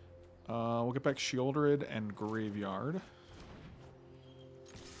 We'll get back Sheoldred and Graveyard.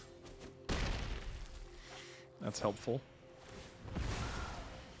 That's helpful.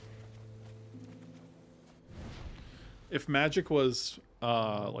 If Magic was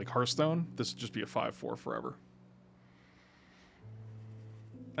like Hearthstone, this would just be a 5/4 forever.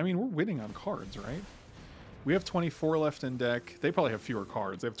 I mean, we're winning on cards, right? We have 24 left in deck. They probably have fewer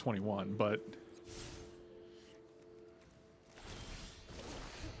cards. They have 21, but...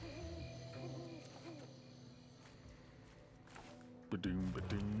 Ba-doom,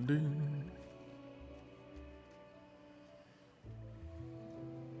 ba-doom, doom.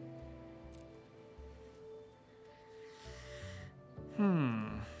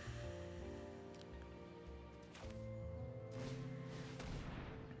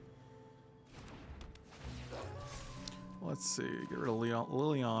 Let's see. Get rid of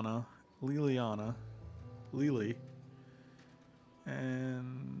Liliana, Lily,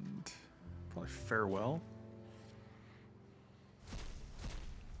 and probably Farewell.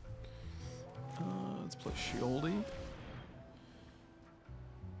 Let's play Sheoldy.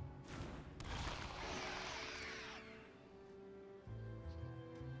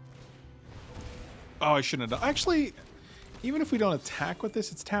 Oh, I shouldn't have done. Actually, even if we don't attack with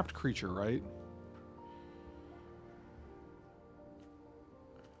this, it's tapped creature, right?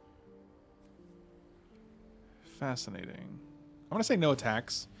 Fascinating. I'm gonna say no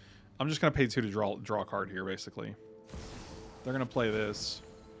attacks. I'm just gonna pay 2 to draw a card here, basically. They're gonna play this.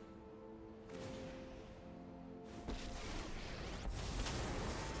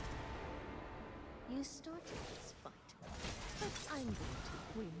 You started this fight, but I'm going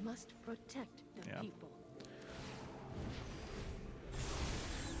to. We must protect the people.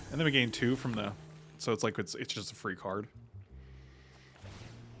 And then we gain 2 from the, so it's like it's just a free card.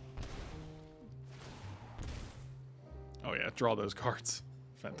 Oh yeah, draw those cards.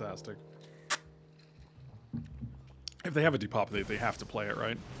 Fantastic. If they have a depop, they have to play it,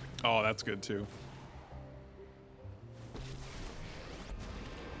 right? Oh, that's good too.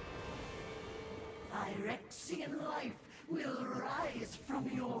 Phyrexian life will rise from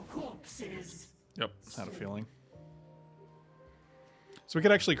your corpses. Yep, had a feeling. So we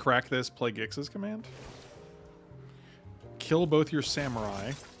could actually crack this, play Gix's command. Kill both your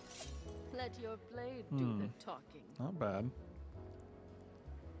samurai. Let your blade do the talking. Not bad.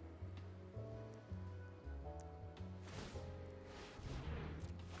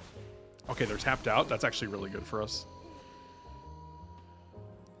 Okay, they're tapped out. That's actually really good for us.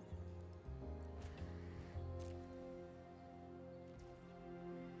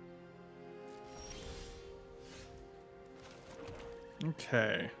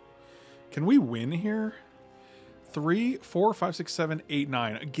 Okay. Can we win here? 3, 4, 5, 6, 7, 8,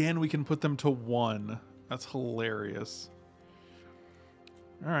 9. Again, we can put them to 1. That's hilarious.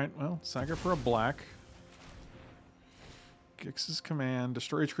 Alright, well, saga for a black. Gix's command.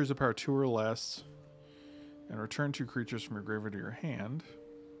 Destroy each creature power 2 or less. And return 2 creatures from your graveyard to your hand.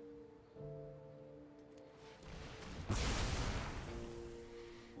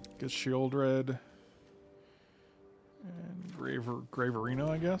 Get Sheoldred. And Grave Arena,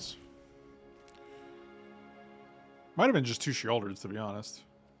 I guess. Might have been just 2 Sheoldreds, to be honest.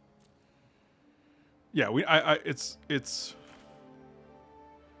 Yeah, it's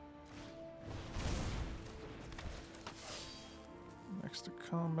next to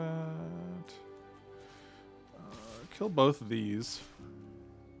combat. Kill both of these.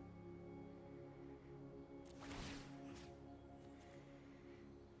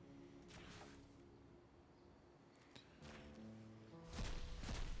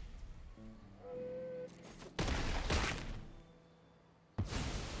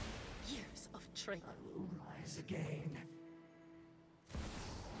 Years of training. I will rise again.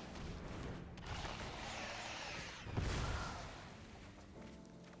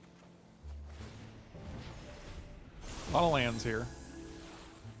 A lot of lands here.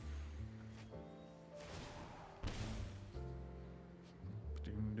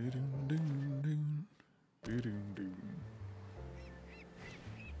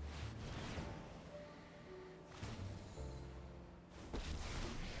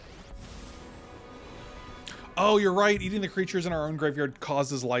 Oh, you're right. Eating the creatures in our own graveyard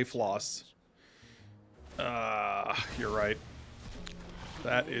causes life loss. You're right.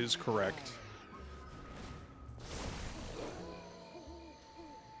 That is correct.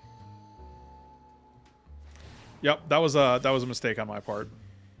 Yep, that was a mistake on my part.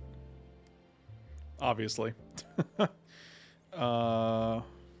 Obviously. I'm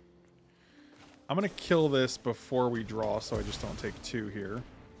gonna kill this before we draw, so I just don't take 2 here.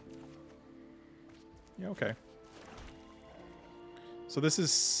 Yeah, okay. So this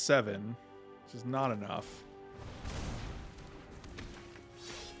is 7, which is not enough.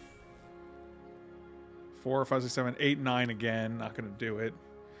 Four, 5, 6, 7, 8, 9 again. Not gonna do it.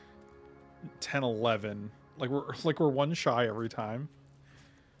 10, 11. Like we're 1 shy every time.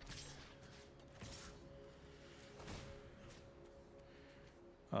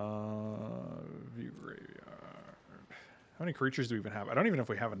 View graveyard. How many creatures do we even have? I don't even know if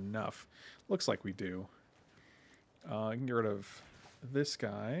we have enough. Looks like we do. I can get rid of this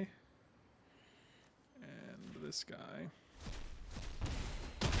guy and this guy.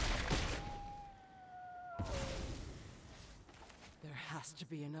 There has to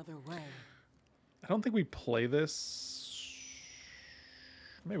be another way. I don't think we play this.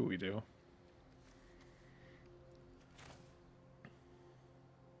 Maybe we do.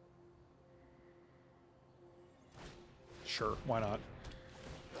 Sure, why not?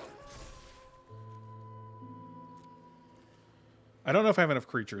 I don't know if I have enough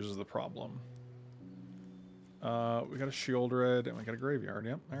creatures is the problem. We got a Sheoldred and we got a Graveyard.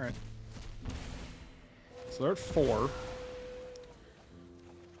 Yep, alright. So they're at 4.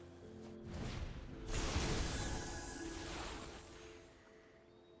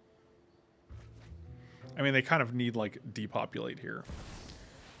 I mean, they kind of need, like, depopulate here.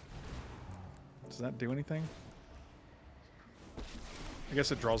 Does that do anything? I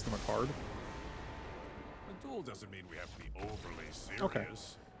guess it draws them a card. A duel doesn't mean we have to be overly serious. Okay.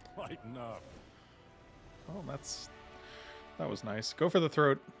 Lighten up. Oh, that was nice. Go for the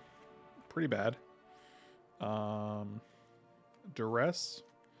throat. Pretty bad. Duress.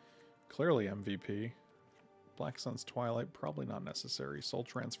 Clearly MVP. Black Sun's Twilight. Probably not necessary. Soul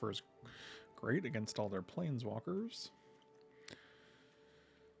Transfer is great against all their planeswalkers.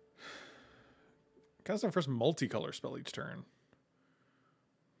 Cast our first multicolor spell each turn.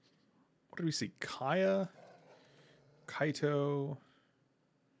 What did we see? Kaya? Kaito?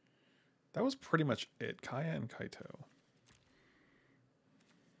 That was pretty much it. Kaya and Kaito.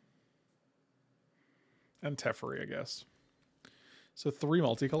 And Teferi, I guess. So 3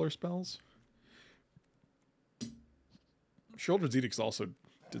 multicolor spells. Sheoldred's Edicts also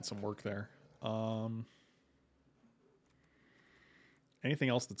did some work there. Anything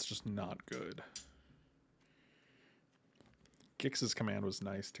else that's just not good? Gix's command was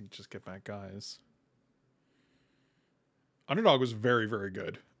nice to just get back guys. Underdog was very, very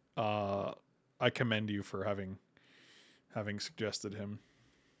good. I commend you for having suggested him.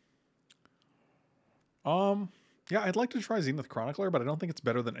 Yeah, I'd like to try Zenith Chronicler, but I don't think it's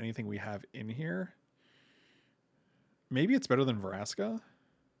better than anything we have in here. Maybe it's better than Vraska.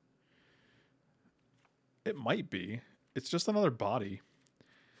 It might be. It's just another body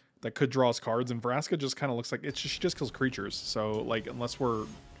that could draw us cards, and Vraska just kind of looks like she just kills creatures. So, like, unless we're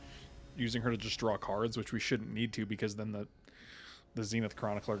using her to just draw cards, which we shouldn't need to, because then the Zenith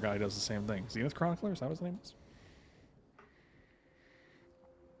Chronicler guy does the same thing. Zenith Chronicler? Is that what his name is?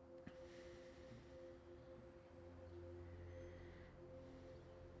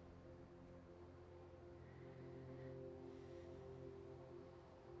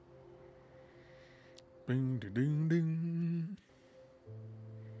 Boom, doo, doo, doo.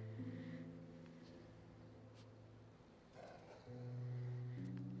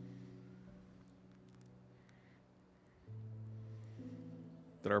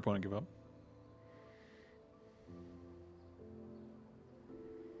 Did our opponent give up?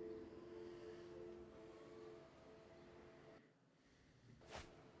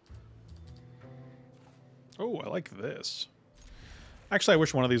 Oh, I like this. Actually, I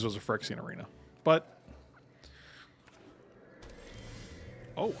wish one of these was a Phyrexian Arena, but...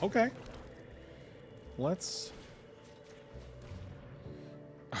 Oh, okay. Let's...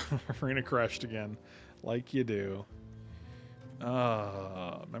 Arena crashed again, like you do.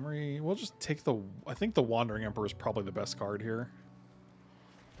 Memory... We'll just take the... I think the Wandering Emperor is probably the best card here.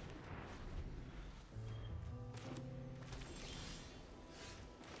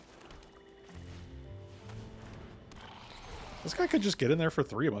 This guy could just get in there for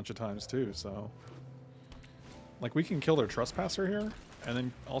 3 a bunch of times, too, so... Like, we can kill their Trespasser here, and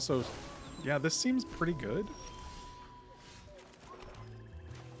then also... Yeah, this seems pretty good.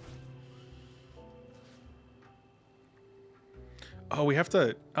 Oh, we have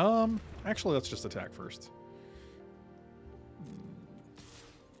to... Actually, let's just attack first.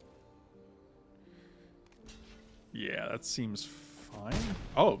 Yeah, that seems fine.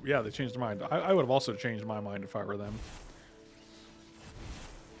 Oh, yeah, they changed their mind. I would have also changed my mind if I were them.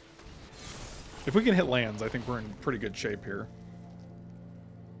 If we can hit lands, I think we're in pretty good shape here.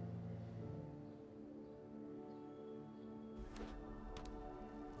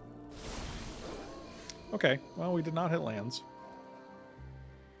 Okay, well, we did not hit lands.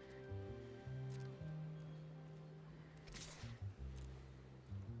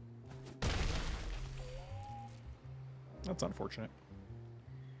 That's unfortunate.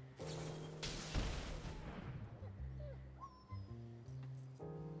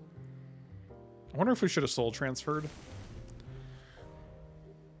 I wonder if we should have soul transferred.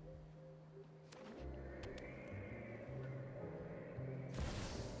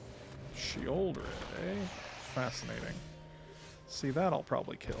 Sheoldred, eh? Fascinating. See, that I'll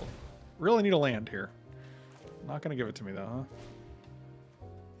probably kill. Really need a land here. Not gonna give it to me though, huh?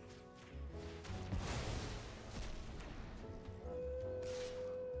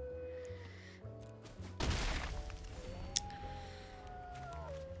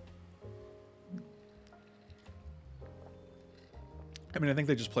 I mean, I think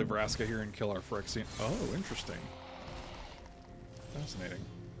they just play Vraska here and kill our Phyrexian. Oh, interesting. Fascinating.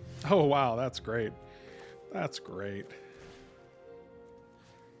 Oh, wow, that's great. That's great.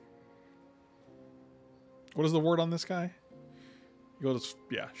 What is the word on this guy? You go to...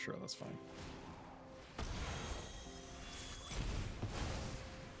 Yeah, sure, that's fine.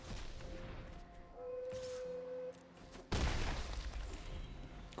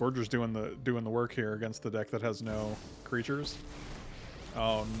 Gorger's doing the work here against the deck that has no creatures.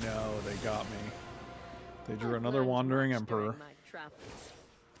 Oh no, they got me. They drew another Wandering Emperor.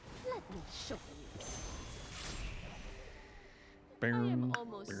 Let me show you.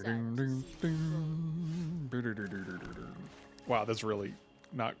 Wow, that's really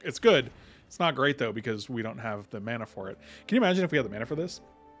not... It's good. It's not great, though, because we don't have the mana for it. Can you imagine if we had the mana for this?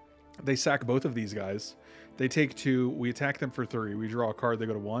 They sack both of these guys. They take 2. We attack them for 3. We draw a card. They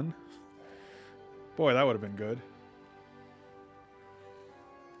go to 1. Boy, that would have been good.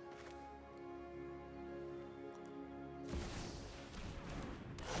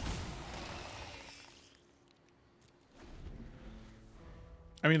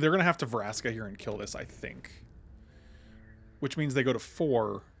 I mean, they're going to have to Vraska here and kill this, I think. Which means they go to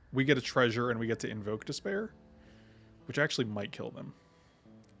 4. We get a treasure and we get to Invoke Despair. Which actually might kill them.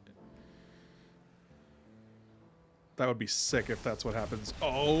 That would be sick if that's what happens.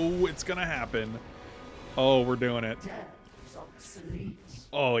 Oh, it's going to happen. Oh, we're doing it.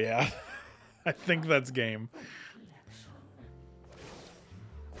 Oh, yeah. I think that's game.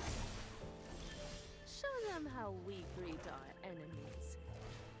 Show them how we greet our enemies.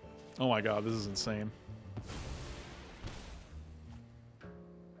 Oh my god, this is insane.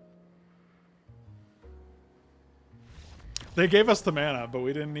 They gave us the mana, but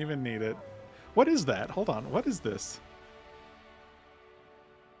we didn't even need it. What is that? Hold on. What is this?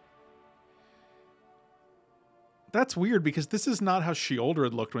 That's weird because this is not how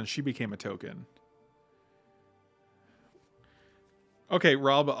Sheoldred looked when she became a token. Okay,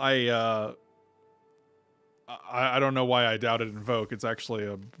 Rob, I don't know why I doubted Invoke. It's actually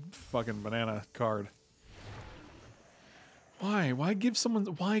a fucking banana card. Why? Why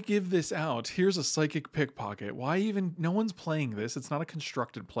give this out? Here's a Psychic Pickpocket. Why even... No one's playing this. It's not a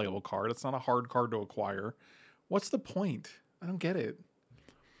constructed playable card. It's not a hard card to acquire. What's the point? I don't get it.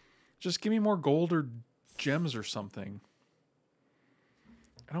 Just give me more gold or gems or something.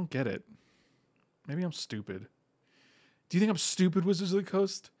 I don't get it. Maybe I'm stupid. Do you think I'm stupid, Wizards of the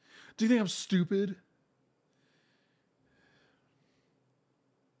Coast? Do you think I'm stupid?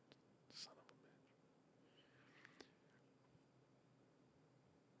 Son of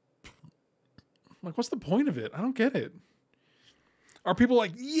a bitch. Like, what's the point of it? I don't get it. Are people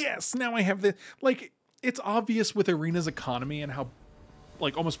like, yes, now I have this? Like, it's obvious with Arena's economy and how,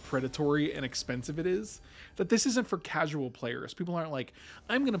 like, almost predatory and expensive it is, that this isn't for casual players. People aren't like,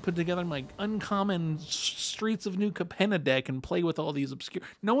 I'm going to put together my uncommon Streets of New Capenna deck and play with all these obscure...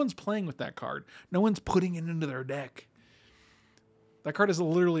 No one's playing with that card. No one's putting it into their deck. That card is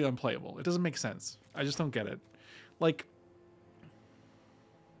literally unplayable. It doesn't make sense. I just don't get it. Like...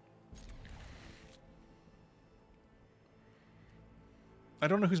 I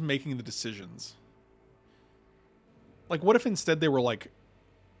don't know who's making the decisions. Like, what if instead they were like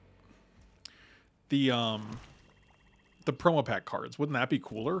the promo pack cards? Wouldn't that be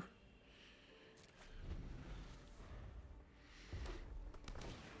cooler?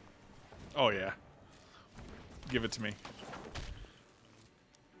 Oh yeah. Give it to me.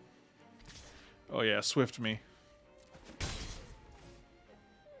 Oh yeah, Swift me.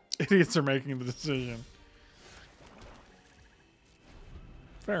 Idiots are making the decision.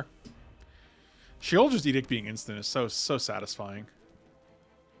 Fair. Sheoldred's Edict being instant is so satisfying.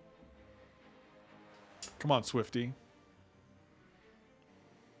 Come on, Swifty.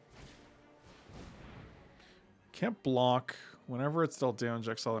 Can't block. Whenever it's dealt damage,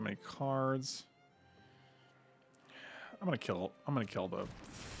 exile that many cards. I'm gonna kill the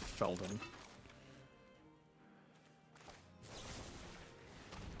Feldon.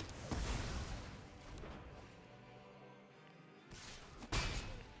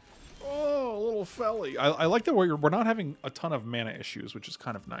 Oh, a little felly. I like that we're not having a ton of mana issues, which is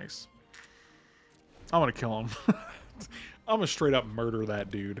kind of nice. I'm gonna kill him. I'm gonna straight up murder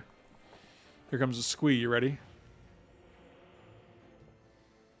that dude. Here comes a squee. You ready?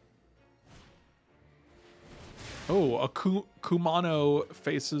 Oh, a Kumano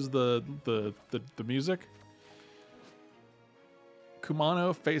faces the music.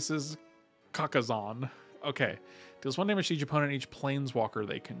 Kumano faces Kakazan. Okay. Deals 1 damage to each opponent and each planeswalker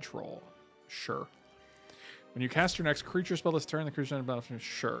they control. Sure. When you cast your next creature spell this turn, the creature on the battlefield.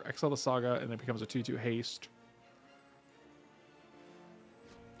 Sure. Exile the Saga, and it becomes a 2/2 haste.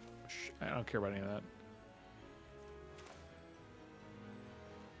 I don't care about any of that.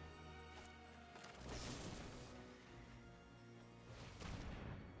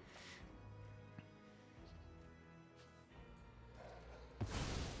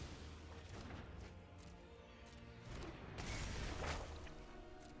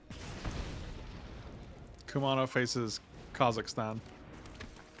 Kumano faces Kazakhstan.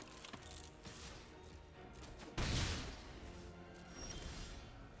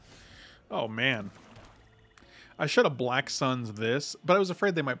 Oh, man. I should have Black Suns this, but I was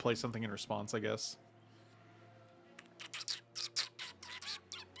afraid they might play something in response, I guess.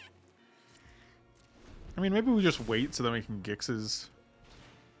 I mean, maybe we just wait so then we can Gix's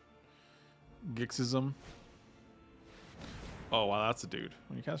them. Oh, wow, that's a dude.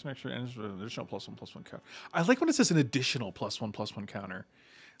 When you cast an extra additional +1/+1 counter. I like when it says an additional +1/+1 counter.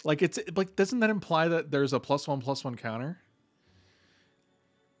 Like, it's like, doesn't that imply that there's a +1/+1 counter?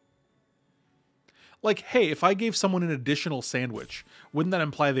 Like, hey, if I gave someone an additional sandwich, wouldn't that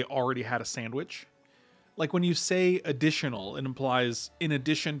imply they already had a sandwich? Like, when you say additional, it implies in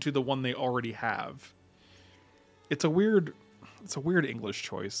addition to the one they already have. It's a weird English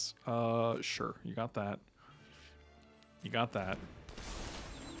choice. Sure, you got that. You got that.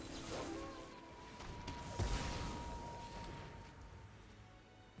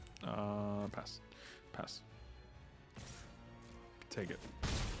 Pass. Pass. Take it.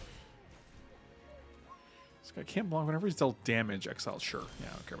 This guy can't block whenever he's dealt damage. Exile, sure. Yeah,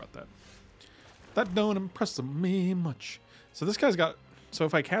 I don't care about that. That don't impress me much. So this guy's got... So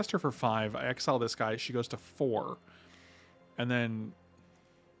if I cast her for 5, I exile this guy, she goes to 4. And then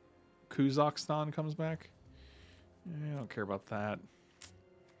Kazakhstan comes back. I don't care about that.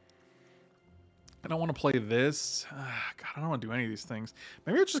 I don't want to play this. God, I don't want to do any of these things.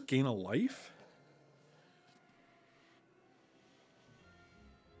 Maybe I'll just gain a life.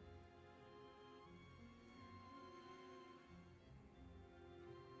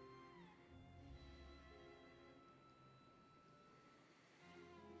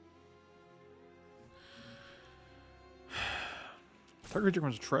 Target creature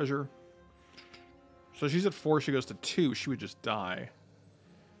becomes a treasure. So she's at 4, she goes to 2, she would just die.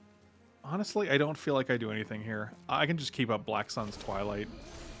 Honestly, I don't feel like I do anything here. I can just keep up Black Sun's Twilight.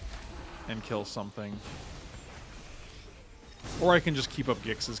 and kill something. Or I can just keep up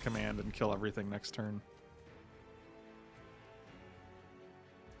Gix's command and kill everything next turn.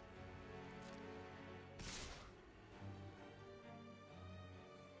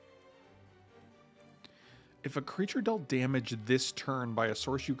 If a creature dealt damage this turn by a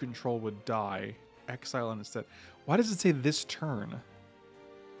source you control would die, exile it instead. Why does it say this turn?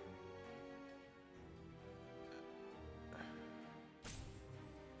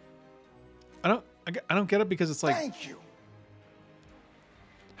 I don't get it because it's like... Thank you.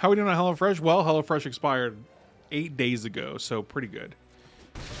 How are we doing on HelloFresh? Well, HelloFresh expired 8 days ago, so pretty good.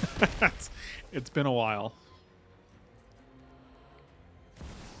 It's been a while.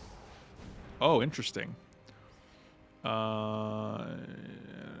 Oh, interesting.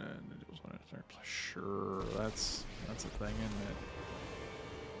 Sure, that's a thing, isn't it?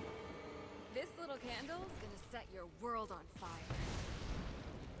 This little candle's gonna set your world on fire.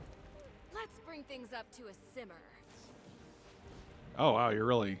 Let's bring things up to a simmer. Oh wow, you're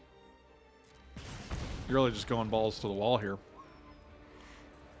really just going balls to the wall here.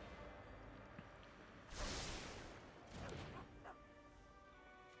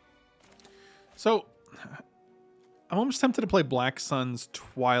 So I'm almost tempted to play Black Sun's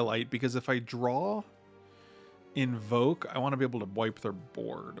Twilight because if I draw Invoke, I want to be able to wipe their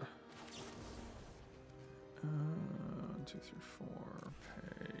board. 1, 2, 3, 4.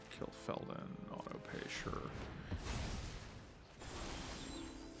 Pay. Kill Felden. Auto pay. Sure.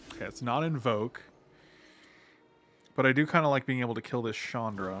 Okay, it's not Invoke. But I do kind of like being able to kill this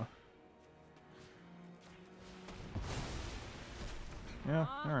Chandra. Yeah,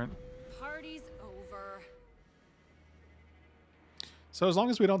 alright. Party's over. So as long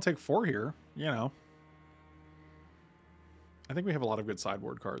as we don't take 4 here, you know. I think we have a lot of good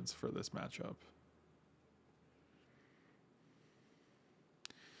sideboard cards for this matchup.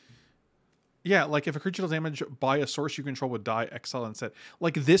 Yeah, like if a creature deals damage by a source you control would die, exile instead.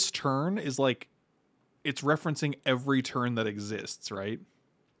 Like this turn is like, it's referencing every turn that exists, right?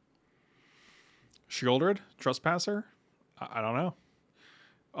 Sheoldred, Trespasser? I don't know.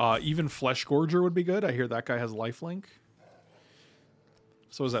 Even Fleshgorger would be good. I hear that guy has lifelink.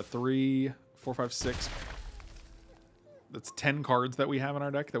 So is that 3, 4, 5, 6? That's 10 cards that we have in our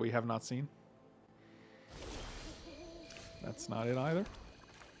deck that we have not seen. That's not it either.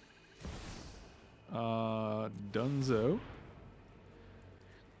 Dunzo.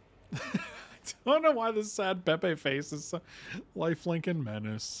 I don't know why this sad Pepe face is so... Lifelink and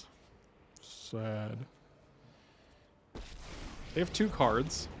Menace. Sad. They have 2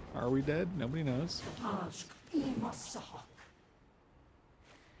 cards. Are we dead? Nobody knows.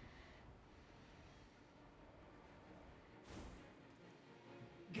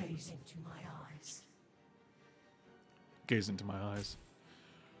 Gaze into my eyes. Gaze into my eyes.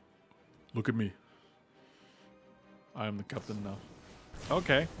 Look at me. I am the captain now.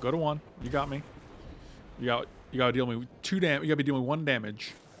 Okay, go to 1. You got me. You gotta deal me 2 damage. You gotta be dealing 1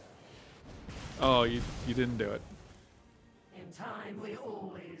 damage. Oh, you didn't do it. In time, we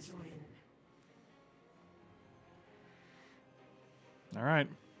always win. All right,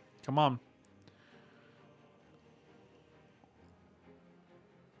 come on.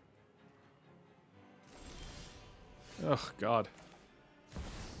 Oh God.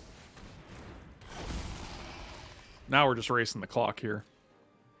 Now we're just racing the clock here.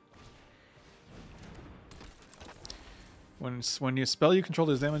 When you spell you control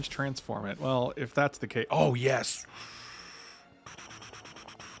does damage, transform it. Well, if that's the case... Oh, yes!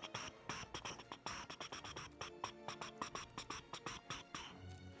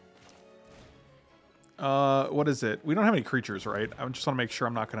 What is it? We don't have any creatures, right? I just want to make sure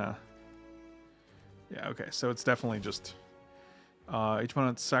I'm not going to... Yeah, okay. So it's definitely just... each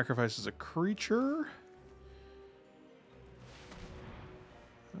opponent sacrifices a creature.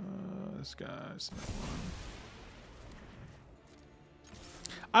 This guy's...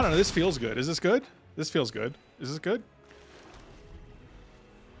 I don't know. This feels good. Is this good? This feels good. Is this good?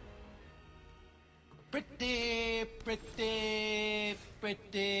 Pretty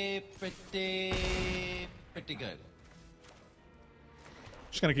good.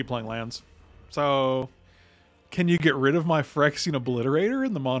 Just gonna keep playing lands. So, can you get rid of my Phyrexian Obliterator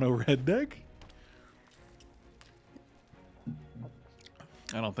in the mono red deck?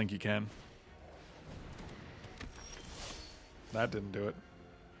 I don't think you can. That didn't do it.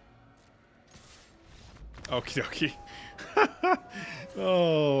 Okie dokie.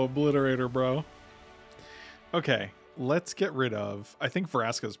 Oh, Obliterator, bro. Okay, let's get rid of... I think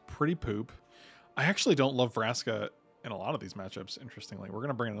Vraska's pretty poop. I actually don't love Vraska in a lot of these matchups, interestingly. We're going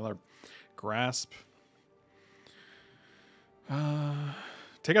to bring another Grasp.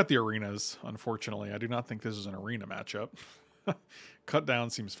 Take out the arenas, unfortunately. I do not think this is an arena matchup. Cut down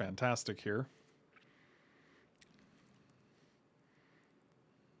seems fantastic here.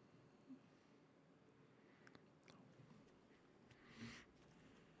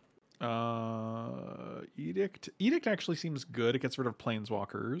 Edict. Edict actually seems good. It gets rid of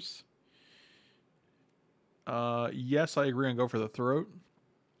planeswalkers. Yes, I agree on go for the throat.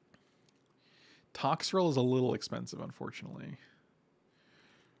 Toxrill is a little expensive, unfortunately.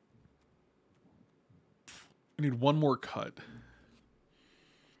 I need one more cut.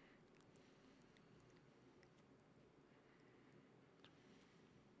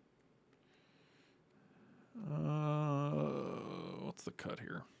 What's the cut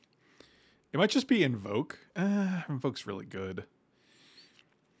here? It might just be Invoke. Invoke's really good.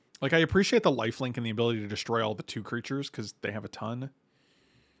 Like, I appreciate the lifelink and the ability to destroy all the 2 creatures because they have a ton.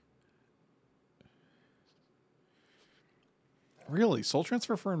 Really? Soul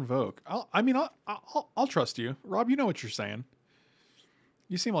Transfer for Invoke? I'll trust you. Rob, you know what you're saying.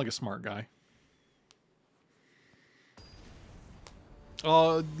 You seem like a smart guy.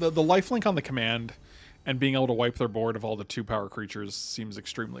 The lifelink on the command and being able to wipe their board of all the 2-power creatures seems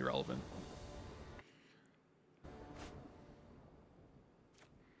extremely relevant.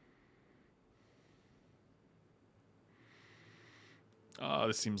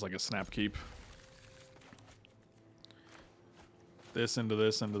 This seems like a snap keep. This into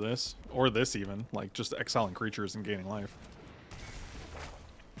this into this. Or this even. Like, just exiling creatures and gaining life.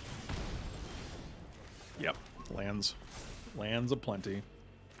 Yep. Lands. Lands aplenty.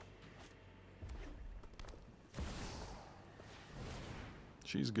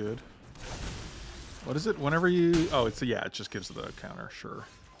 She's good. What is it? Whenever you... Oh, it's... Yeah, it just gives the counter. Sure.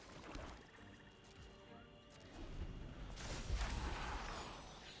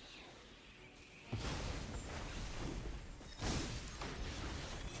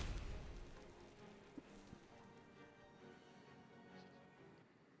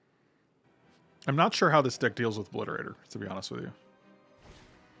 I'm not sure how this deck deals with Obliterator, to be honest with you.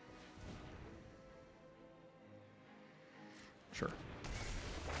 Sure.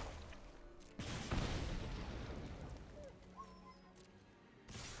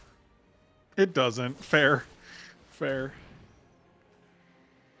 It doesn't. Fair. Fair.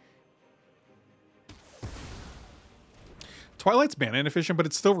 Twilight's mana inefficient, but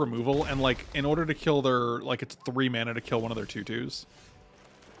it's still removal, and like in order to kill their... Like, it's 3 mana to kill one of their 2/2s.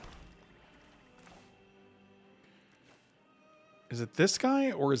 Is it this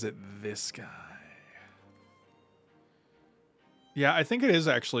guy or is it this guy? Yeah, I think it is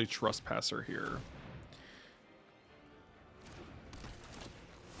actually Trespasser here.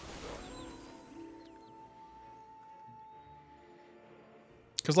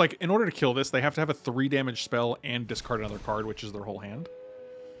 Because, like, in order to kill this, they have to have a 3 damage spell and discard another card, which is their whole hand.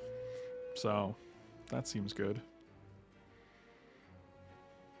 So, that seems good.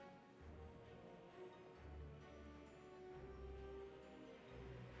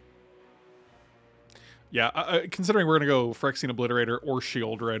 Yeah, considering we're going to go Phyrexian Obliterator or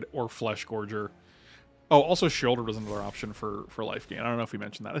Sheoldred or Fleshgorger. Oh, also Sheoldred was another option for life gain. I don't know if we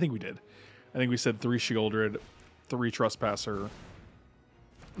mentioned that. I think we did. I think we said 3 Sheoldred, 3 Trespasser.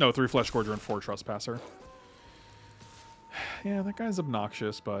 No, 3 Fleshgorger and 4 Trespasser. Yeah, that guy's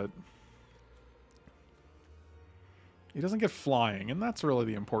obnoxious, but... he doesn't get flying, and that's really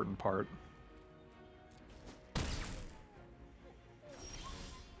the important part.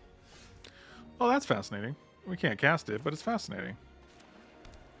 Oh, that's fascinating. We can't cast it, but it's fascinating.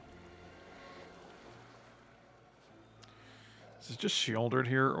 Is it just Sheoldred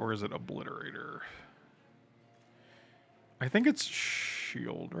here, or is it Obliterator? I think it's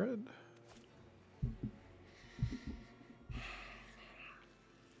Sheoldred.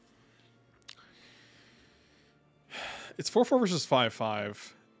 It's 4/4 versus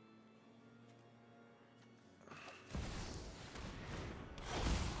 5/5.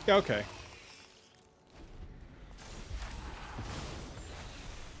 Yeah, okay.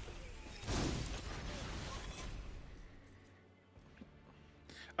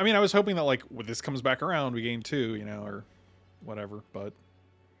 I mean, I was hoping that, like, when this comes back around, we gain 2, you know, or whatever, but...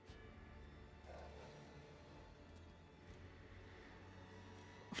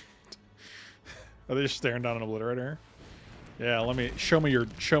 Are they just staring down an Obliterator? Yeah, let me... Show me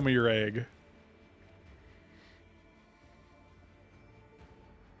your egg.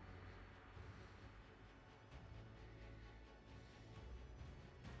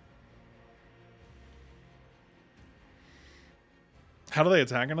 How do they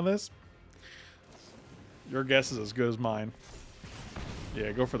attack into this? Your guess is as good as mine.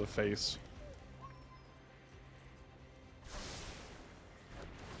 Yeah, go for the face.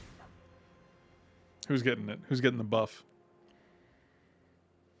 Who's getting it? Who's getting the buff?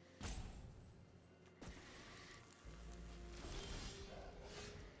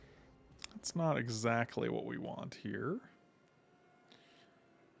 That's not exactly what we want here.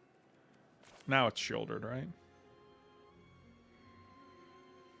 Now it's Sheoldred, right?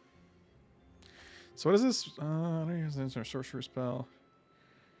 So what is this? This our sorcerer spell.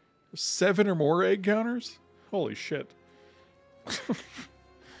 7 or more egg counters? Holy shit.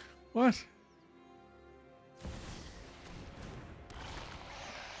 What?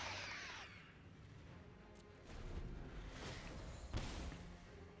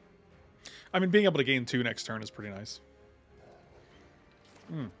 I mean, being able to gain 2 next turn is pretty nice.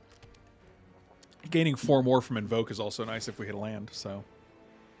 Gaining 4 more from Invoke is also nice if we hit a land, so.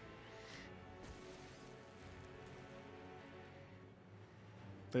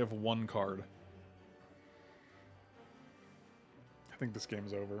 They have 1 card. I think this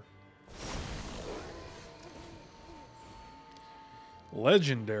game's over.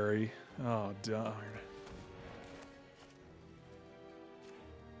 Legendary? Oh, darn.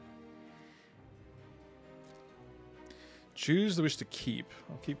 Choose the wish to keep.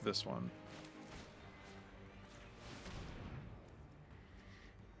 I'll keep this one.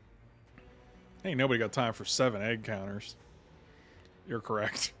 Ain't nobody got time for 7 egg counters. You're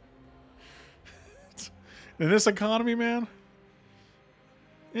correct. In this economy, man,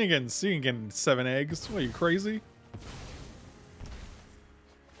 you ain't getting 7 eggs. What, are you crazy?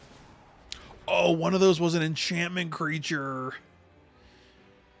 Oh, one of those was an enchantment creature.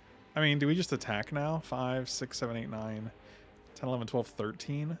 I mean, do we just attack now? 5, 6, 7, 8, 9, 10, 11, 12,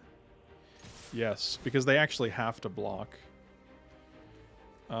 13? Yes, because they actually have to block.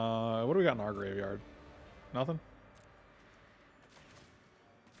 What do we got in our graveyard? Nothing?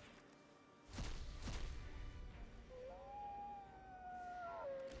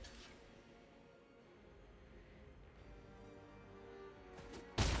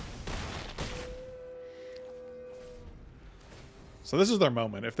 So this is their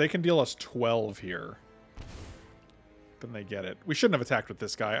moment. If they can deal us 12 here, then they get it. We shouldn't have attacked with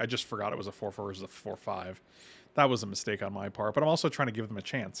this guy. I just forgot it was a 4-4 versus a 4-5. That was a mistake on my part, but I'm also trying to give them a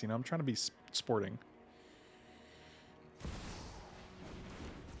chance. You know, I'm trying to be sporting.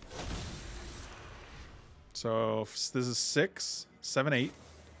 So this is 6, 7, 8,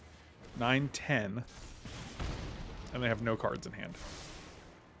 9, 10, and they have no cards in hand.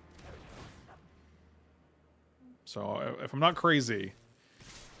 So if I'm not crazy,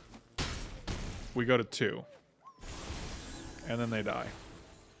 we go to 2. And then they die.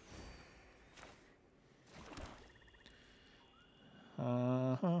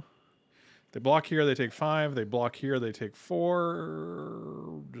 They block here, they take 5. They block here, they take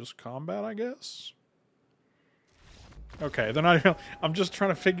 4. Just combat, I guess. Okay, they're not even... I'm just trying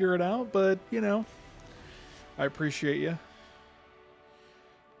to figure it out, but, you know, I appreciate you.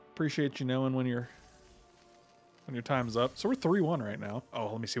 Appreciate you knowing when your time's up. So we're 3-1 right now.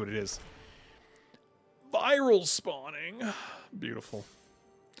 Oh, let me see what it is. Viral spawning. Beautiful.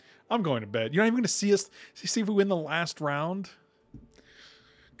 I'm going to bed. You're not even going to see us see if we win the last round.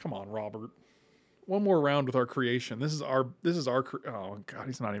 Come on, Robert. One more round with our creation. This is our oh god,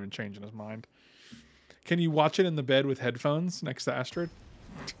 he's not even changing his mind. Can you watch it in the bed with headphones next to Astrid?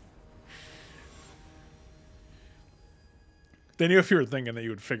 They knew if you were thinking that you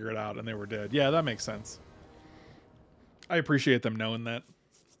would figure it out and they were dead. Yeah, that makes sense. I appreciate them knowing that.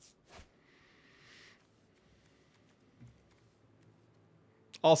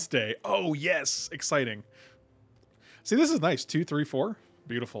 I'll stay. Oh, yes. Exciting. See, this is nice. 2, 3, 4.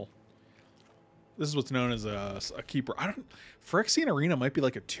 Beautiful. This is what's known as a keeper. Phyrexian Arena might be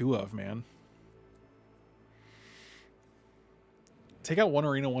like a 2 of, man. Take out 1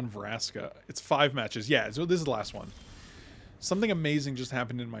 Arena, 1 Vraska. It's 5 matches. Yeah, so this is the last one. Something amazing just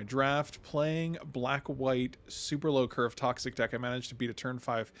happened in my draft. Playing black-white, super low curve toxic deck, I managed to beat a turn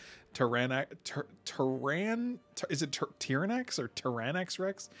 5 Tyranax or Tyranax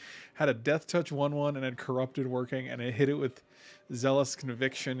Rex? Had a Death Touch 1/1 and had Corrupted working, and I hit it with Zealous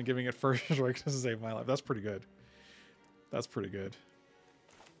Conviction, giving it first strike to save my life. That's pretty good. That's pretty good.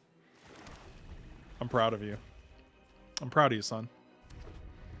 I'm proud of you. I'm proud of you, son.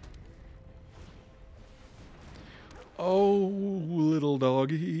 Oh, little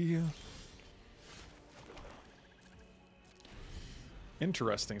doggy.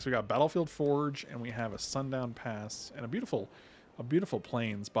 Interesting. So we got Battlefield Forge, and we have a Sundown Pass, and a beautiful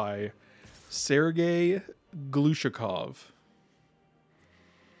Plains by Sergei Glushakov.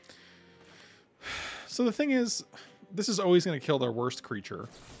 So the thing is, this is always going to kill their worst creature.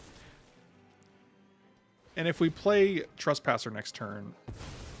 And if we play Trespasser next turn,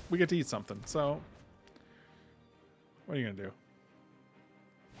 we get to eat something. So What are you gonna do?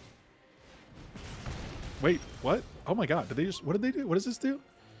 Wait, what? Oh my god, did they just... What did they do? What does this do?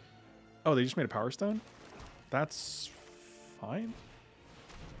 Oh, they just made a Power Stone? That's fine.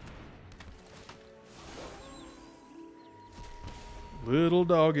 Little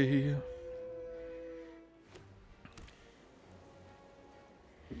doggy.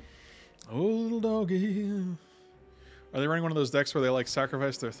 Oh, little doggy. Are they running one of those decks where they like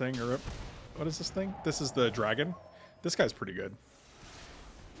sacrifice their thing or... What is this thing? This is the dragon. This guy's pretty good.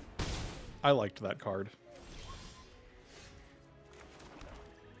 I liked that card.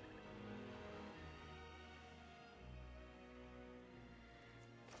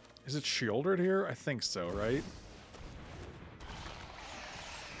 Is it Sheoldred here? I think so, right?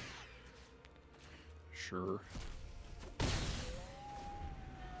 Sure.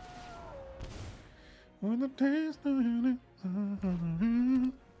 When the days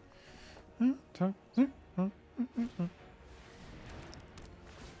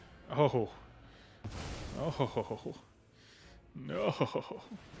oh. Oh. No.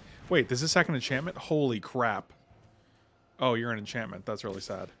 Wait, does this sack an enchantment? Holy crap. Oh, you're an enchantment. That's really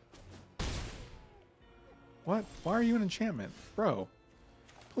sad. What? Why are you an enchantment? Bro.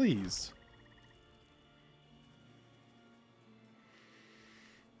 Please.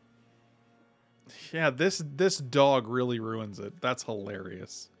 Yeah, this dog really ruins it. That's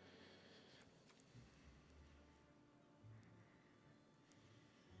hilarious.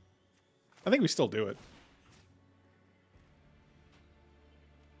 I think we still do it.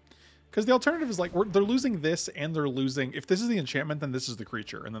 Because the alternative is like, they're losing this and they're losing... If this is the enchantment, then this is the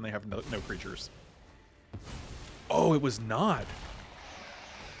creature. And then they have no creatures. Oh, it was not.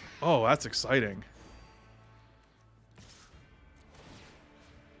 Oh, that's exciting.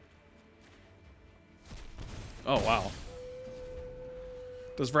 Oh, wow.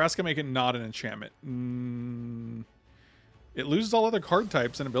 Does Vraska make it not an enchantment? It loses all other card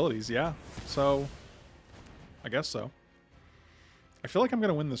types and abilities, yeah. So, I guess so. I feel like I'm going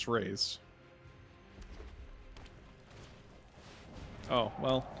to win this race. Oh,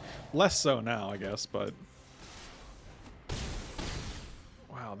 well, less so now, I guess, but...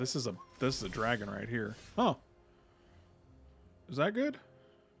 Wow, this is a dragon right here. Oh. Is that good?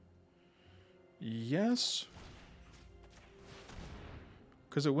 Yes.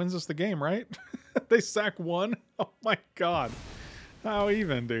 Because it wins us the game, right? They sack one? Oh my god. How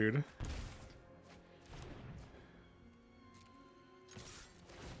even, dude?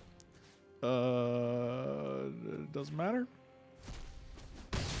 It doesn't matter.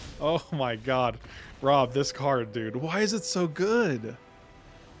 Oh my god. Rob, this card, dude. Why is it so good?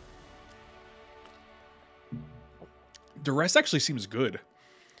 Duress actually seems good.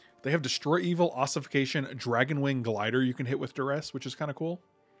 They have Destroy Evil, Ossification, Dragonwing Glider you can hit with Duress, which is kind of cool.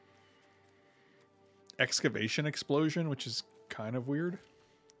 Excavation Explosion, which is kind of weird.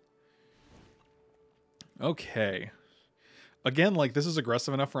 Okay. Again, like, this is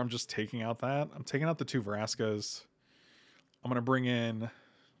aggressive enough where I'm just taking out that. I'm taking out the two Vraskas. I'm going to bring in...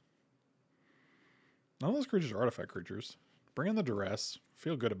 None of those creatures are artifact creatures. Bring in the Duress.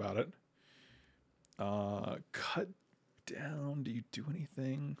 Feel good about it. Cut down. Do you do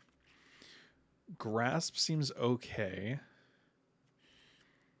anything? Grasp seems okay.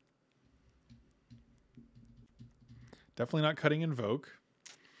 Definitely not cutting Invoke.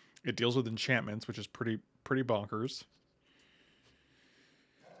 It deals with enchantments, which is pretty bonkers.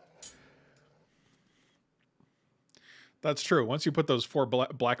 That's true. Once you put those 4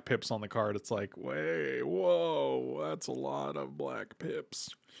 black pips on the card, it's like, wait, whoa, that's a lot of black pips.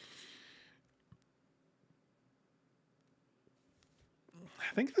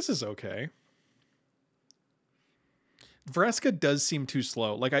 I think this is okay. Vraska does seem too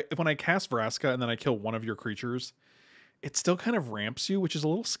slow. Like, when I cast Vraska and then I kill one of your creatures, it still kind of ramps you, which is a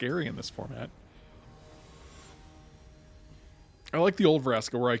little scary in this format. I like the old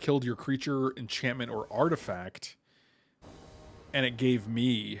Vraska where I killed your creature, enchantment, or artifact, and it gave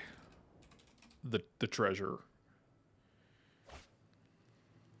me the treasure.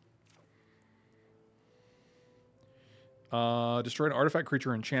 Destroy an artifact,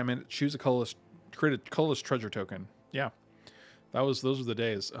 creature, enchantment. Choose a colorless, create a colorless treasure token. Yeah, those were the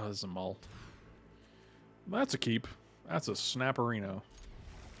days. Oh, this is a mull. That's a keep. That's a snapperino.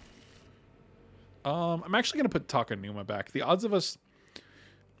 I'm actually gonna put Takenuma back. The odds of us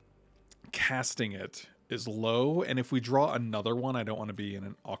casting it is low, and if we draw another one, I don't want to be in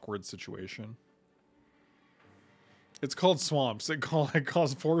an awkward situation. It's called Swamps. It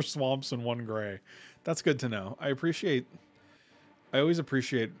calls 4 swamps and 1 gray. That's good to know. I always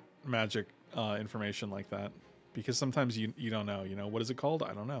appreciate Magic information like that, because sometimes you don't know. You know, what is it called?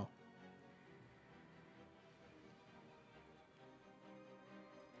 I don't know.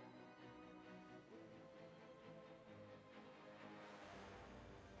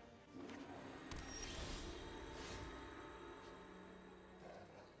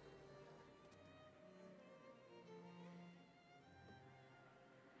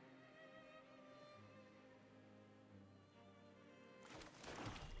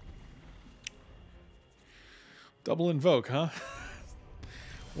 Double invoke, huh?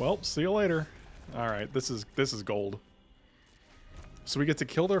 Well, see you later. All right, this is gold. So we get to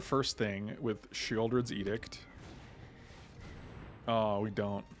kill their first thing with Sheoldred's Edict. Oh, we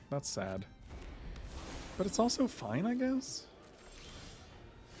don't. That's sad. But it's also fine, I guess.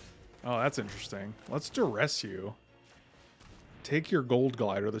 Oh, that's interesting. Let's Duress you. Take your gold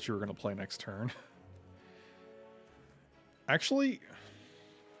glider that you were going to play next turn. Actually,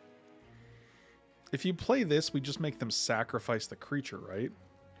 if you play this, we just make them sacrifice the creature, right?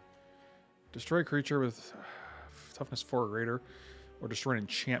 Destroy a creature with toughness 4 or greater, or destroy an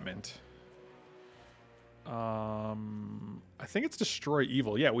enchantment. I think it's destroy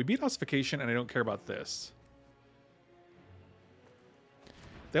evil. Yeah, we beat ossification, and I don't care about this.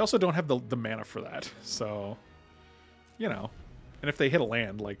 They also don't have the mana for that, so, you know. And if they hit a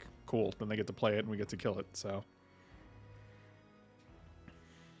land, like, cool, then they get to play it and we get to kill it, so.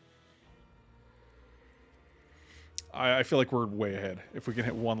 I feel like we're way ahead if we can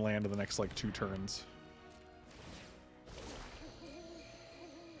hit one land in the next, like, 2 turns.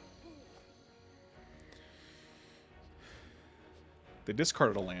 They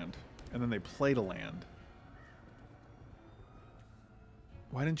discarded a land, and then they played a land.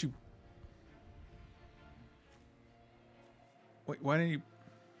 Why didn't you... Wait, why didn't you...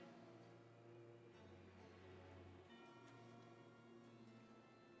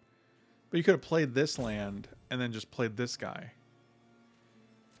 But you could have played this land and then just played this guy.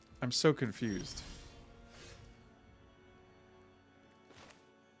 I'm so confused.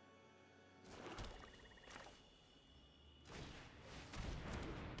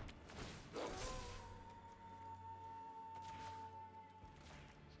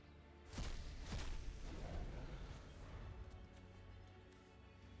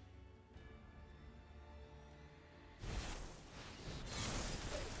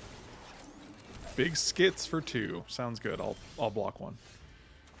 Big skits for 2. Sounds good. I'll block one.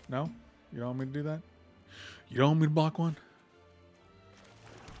 No? You don't want me to do that? You don't want me to block one?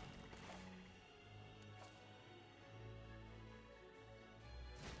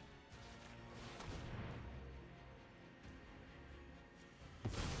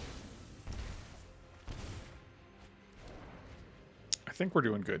 I think we're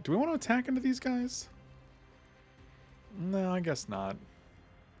doing good. Do we want to attack into these guys? No, I guess not.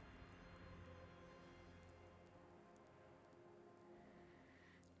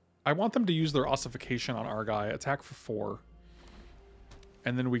 I want them to use their ossification on our guy, attack for 4.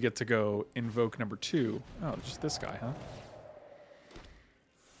 And then we get to go invoke number 2. Oh, just this guy, huh?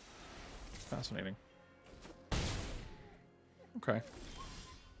 Fascinating. Okay.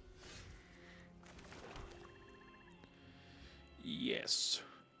 Yes.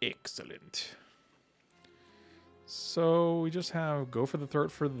 Excellent. So we just have go for the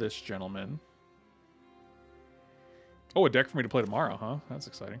throat for this gentleman. Oh, a deck for me to play tomorrow, huh? That's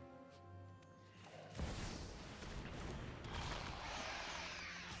exciting.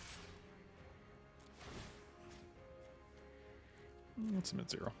 It's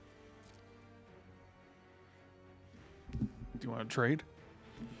mid-0. Do you want to trade?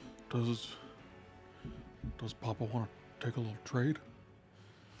 Does Papa want to take a little trade?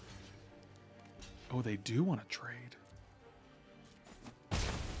 Oh, they do want to trade.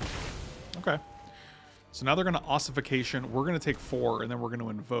 Okay. So now they're going to ossification. We're going to take 4, and then we're going to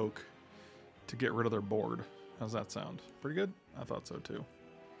invoke to get rid of their board. How's that sound? Pretty good? I thought so too.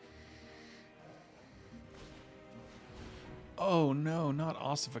 Oh no, not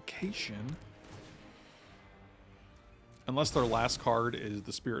ossification. Unless their last card is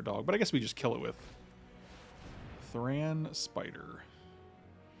the Spirit Dog. But I guess we just kill it with Thran Spider.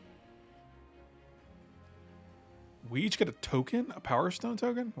 We each get a token? A Power Stone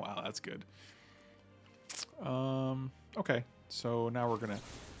token? Wow, that's good. Okay. So now we're going to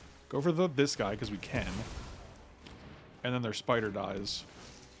go for this guy because we can. And then their spider dies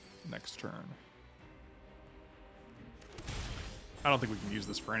next turn. I don't think we can use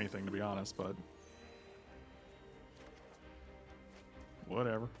this for anything, to be honest, but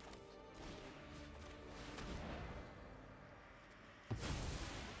whatever.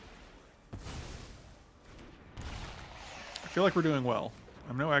 I feel like we're doing well.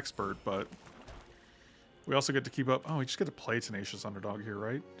 I'm no expert, but we also get to keep up. Oh, we just get to play Tenacious Underdog here,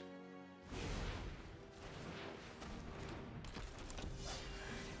 right?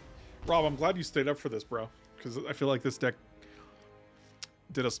 Rob, I'm glad you stayed up for this, bro, because I feel like this deck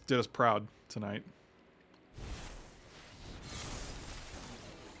did us proud tonight.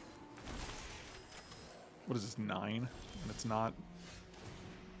 What is this, 9? And it's not.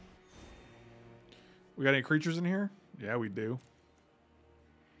 We got any creatures in here? Yeah, we do.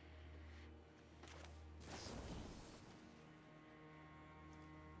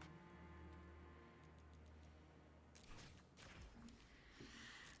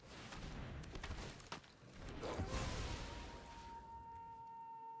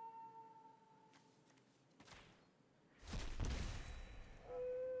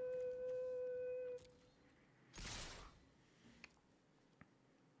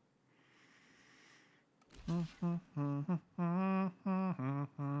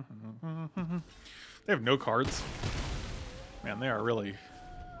 They have no cards. Man, they are really...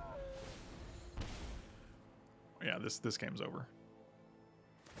 Yeah, this game's over.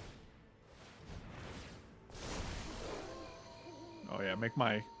 Oh yeah, make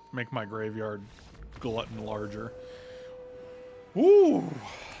my graveyard glutton larger. Ooh,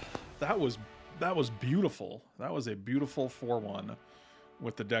 that was beautiful. That was a beautiful 4-1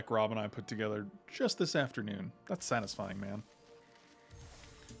 with the deck Rob and I put together just this afternoon. That's satisfying, man.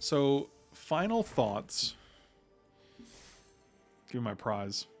 So, final thoughts. Give me my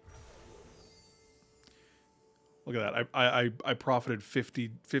prize. Look at that. I profited 50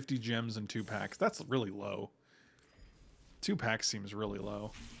 gems in 2 packs. That's really low. 2 packs seems really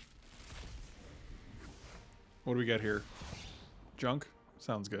low. What do we got here? Junk?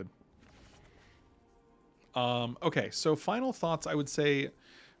 Sounds good. Okay, so final thoughts. I would say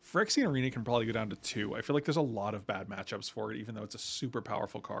Phyrexian Arena can probably go down to 2. I feel like there's a lot of bad matchups for it, even though it's a super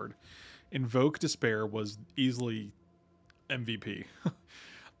powerful card. Invoke Despair was easily MVP.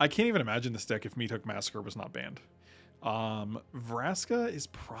 I can't even imagine this deck if Meat Hook Massacre was not banned. Vraska is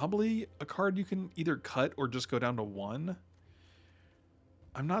probably a card you can either cut or just go down to 1.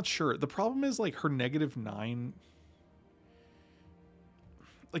 I'm not sure. The problem is, like, her -9...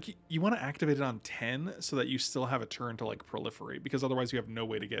 Like, you want to activate it on 10 so that you still have a turn to, like, proliferate, because otherwise you have no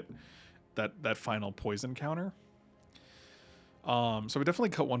way to get that final poison counter. So I would definitely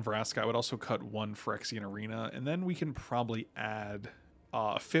cut 1 Vraska. I would also cut 1 Phyrexian Arena, and then we can probably add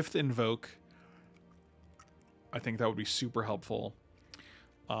 5th Invoke. I think that would be super helpful.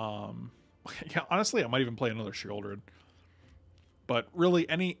 Yeah, honestly, I might even play another Sheoldred. But really,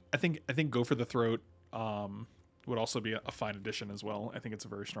 I think Go for the Throat would also be a fine addition as well. I think it's a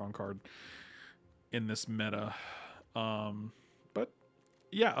very strong card in this meta. But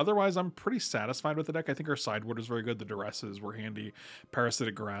yeah, otherwise I'm pretty satisfied with the deck. I think our sideboard is very good. The Duresses were handy.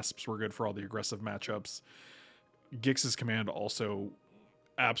 Parasitic Grasps were good for all the aggressive matchups. Gix's Command also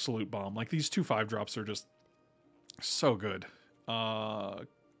absolute bomb. Like, these 2 5-drops are just so good.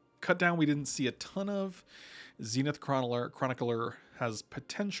 Cut down we didn't see a ton of. Zenith Chronicler has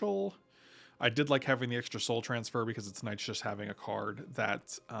potential. I did like having the extra soul transfer because it's nice just having a card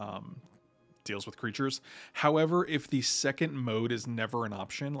that deals with creatures. However, if the second mode is never an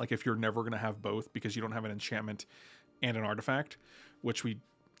option, like if you're never going to have both because you don't have an enchantment and an artifact, which we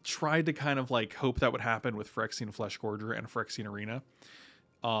tried to kind of like hope that would happen with Phyrexian Fleshgorger and Phyrexian Arena,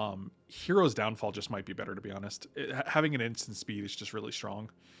 Hero's Downfall just might be better, to be honest. Having an instant speed is just really strong.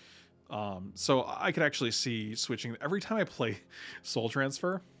 So I could actually see switching. Every time I play Soul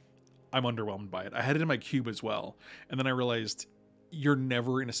Transfer, I'm underwhelmed by it. I had it in my cube as well, and then I realized you're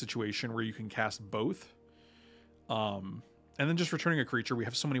never in a situation where you can cast both. And then just returning a creature, we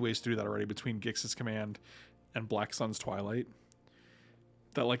have so many ways to do that already between Gix's Command and Black Sun's Twilight,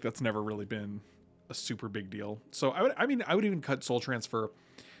 that like that's never really been a super big deal. So I would even cut Soul Transfer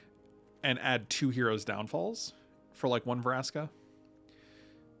and add 2 Heroes Downfalls for like 1 Vraska.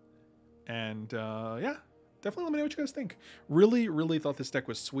 And yeah, definitely let me know what you guys think. Really thought this deck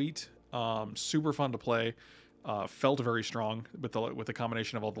was sweet. Super fun to play. Felt very strong with the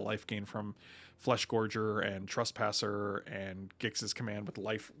combination of all the life gain from Fleshgorger and Trespasser and Gix's Command with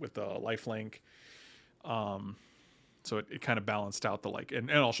the life link. So it kind of balanced out the and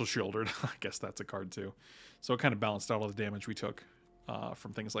also Sheoldred. I guess that's a card too. So it kind of balanced out all the damage we took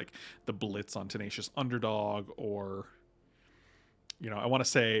from things like the Blitz on Tenacious Underdog, or I want to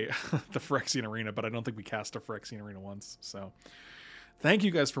say the Phyrexian Arena, but I don't think we cast a Phyrexian Arena once. So thank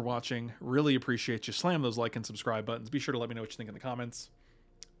you guys for watching. Really appreciate you. Slam those like and subscribe buttons. Be sure to let me know what you think in the comments,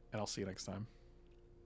 and I'll see you next time.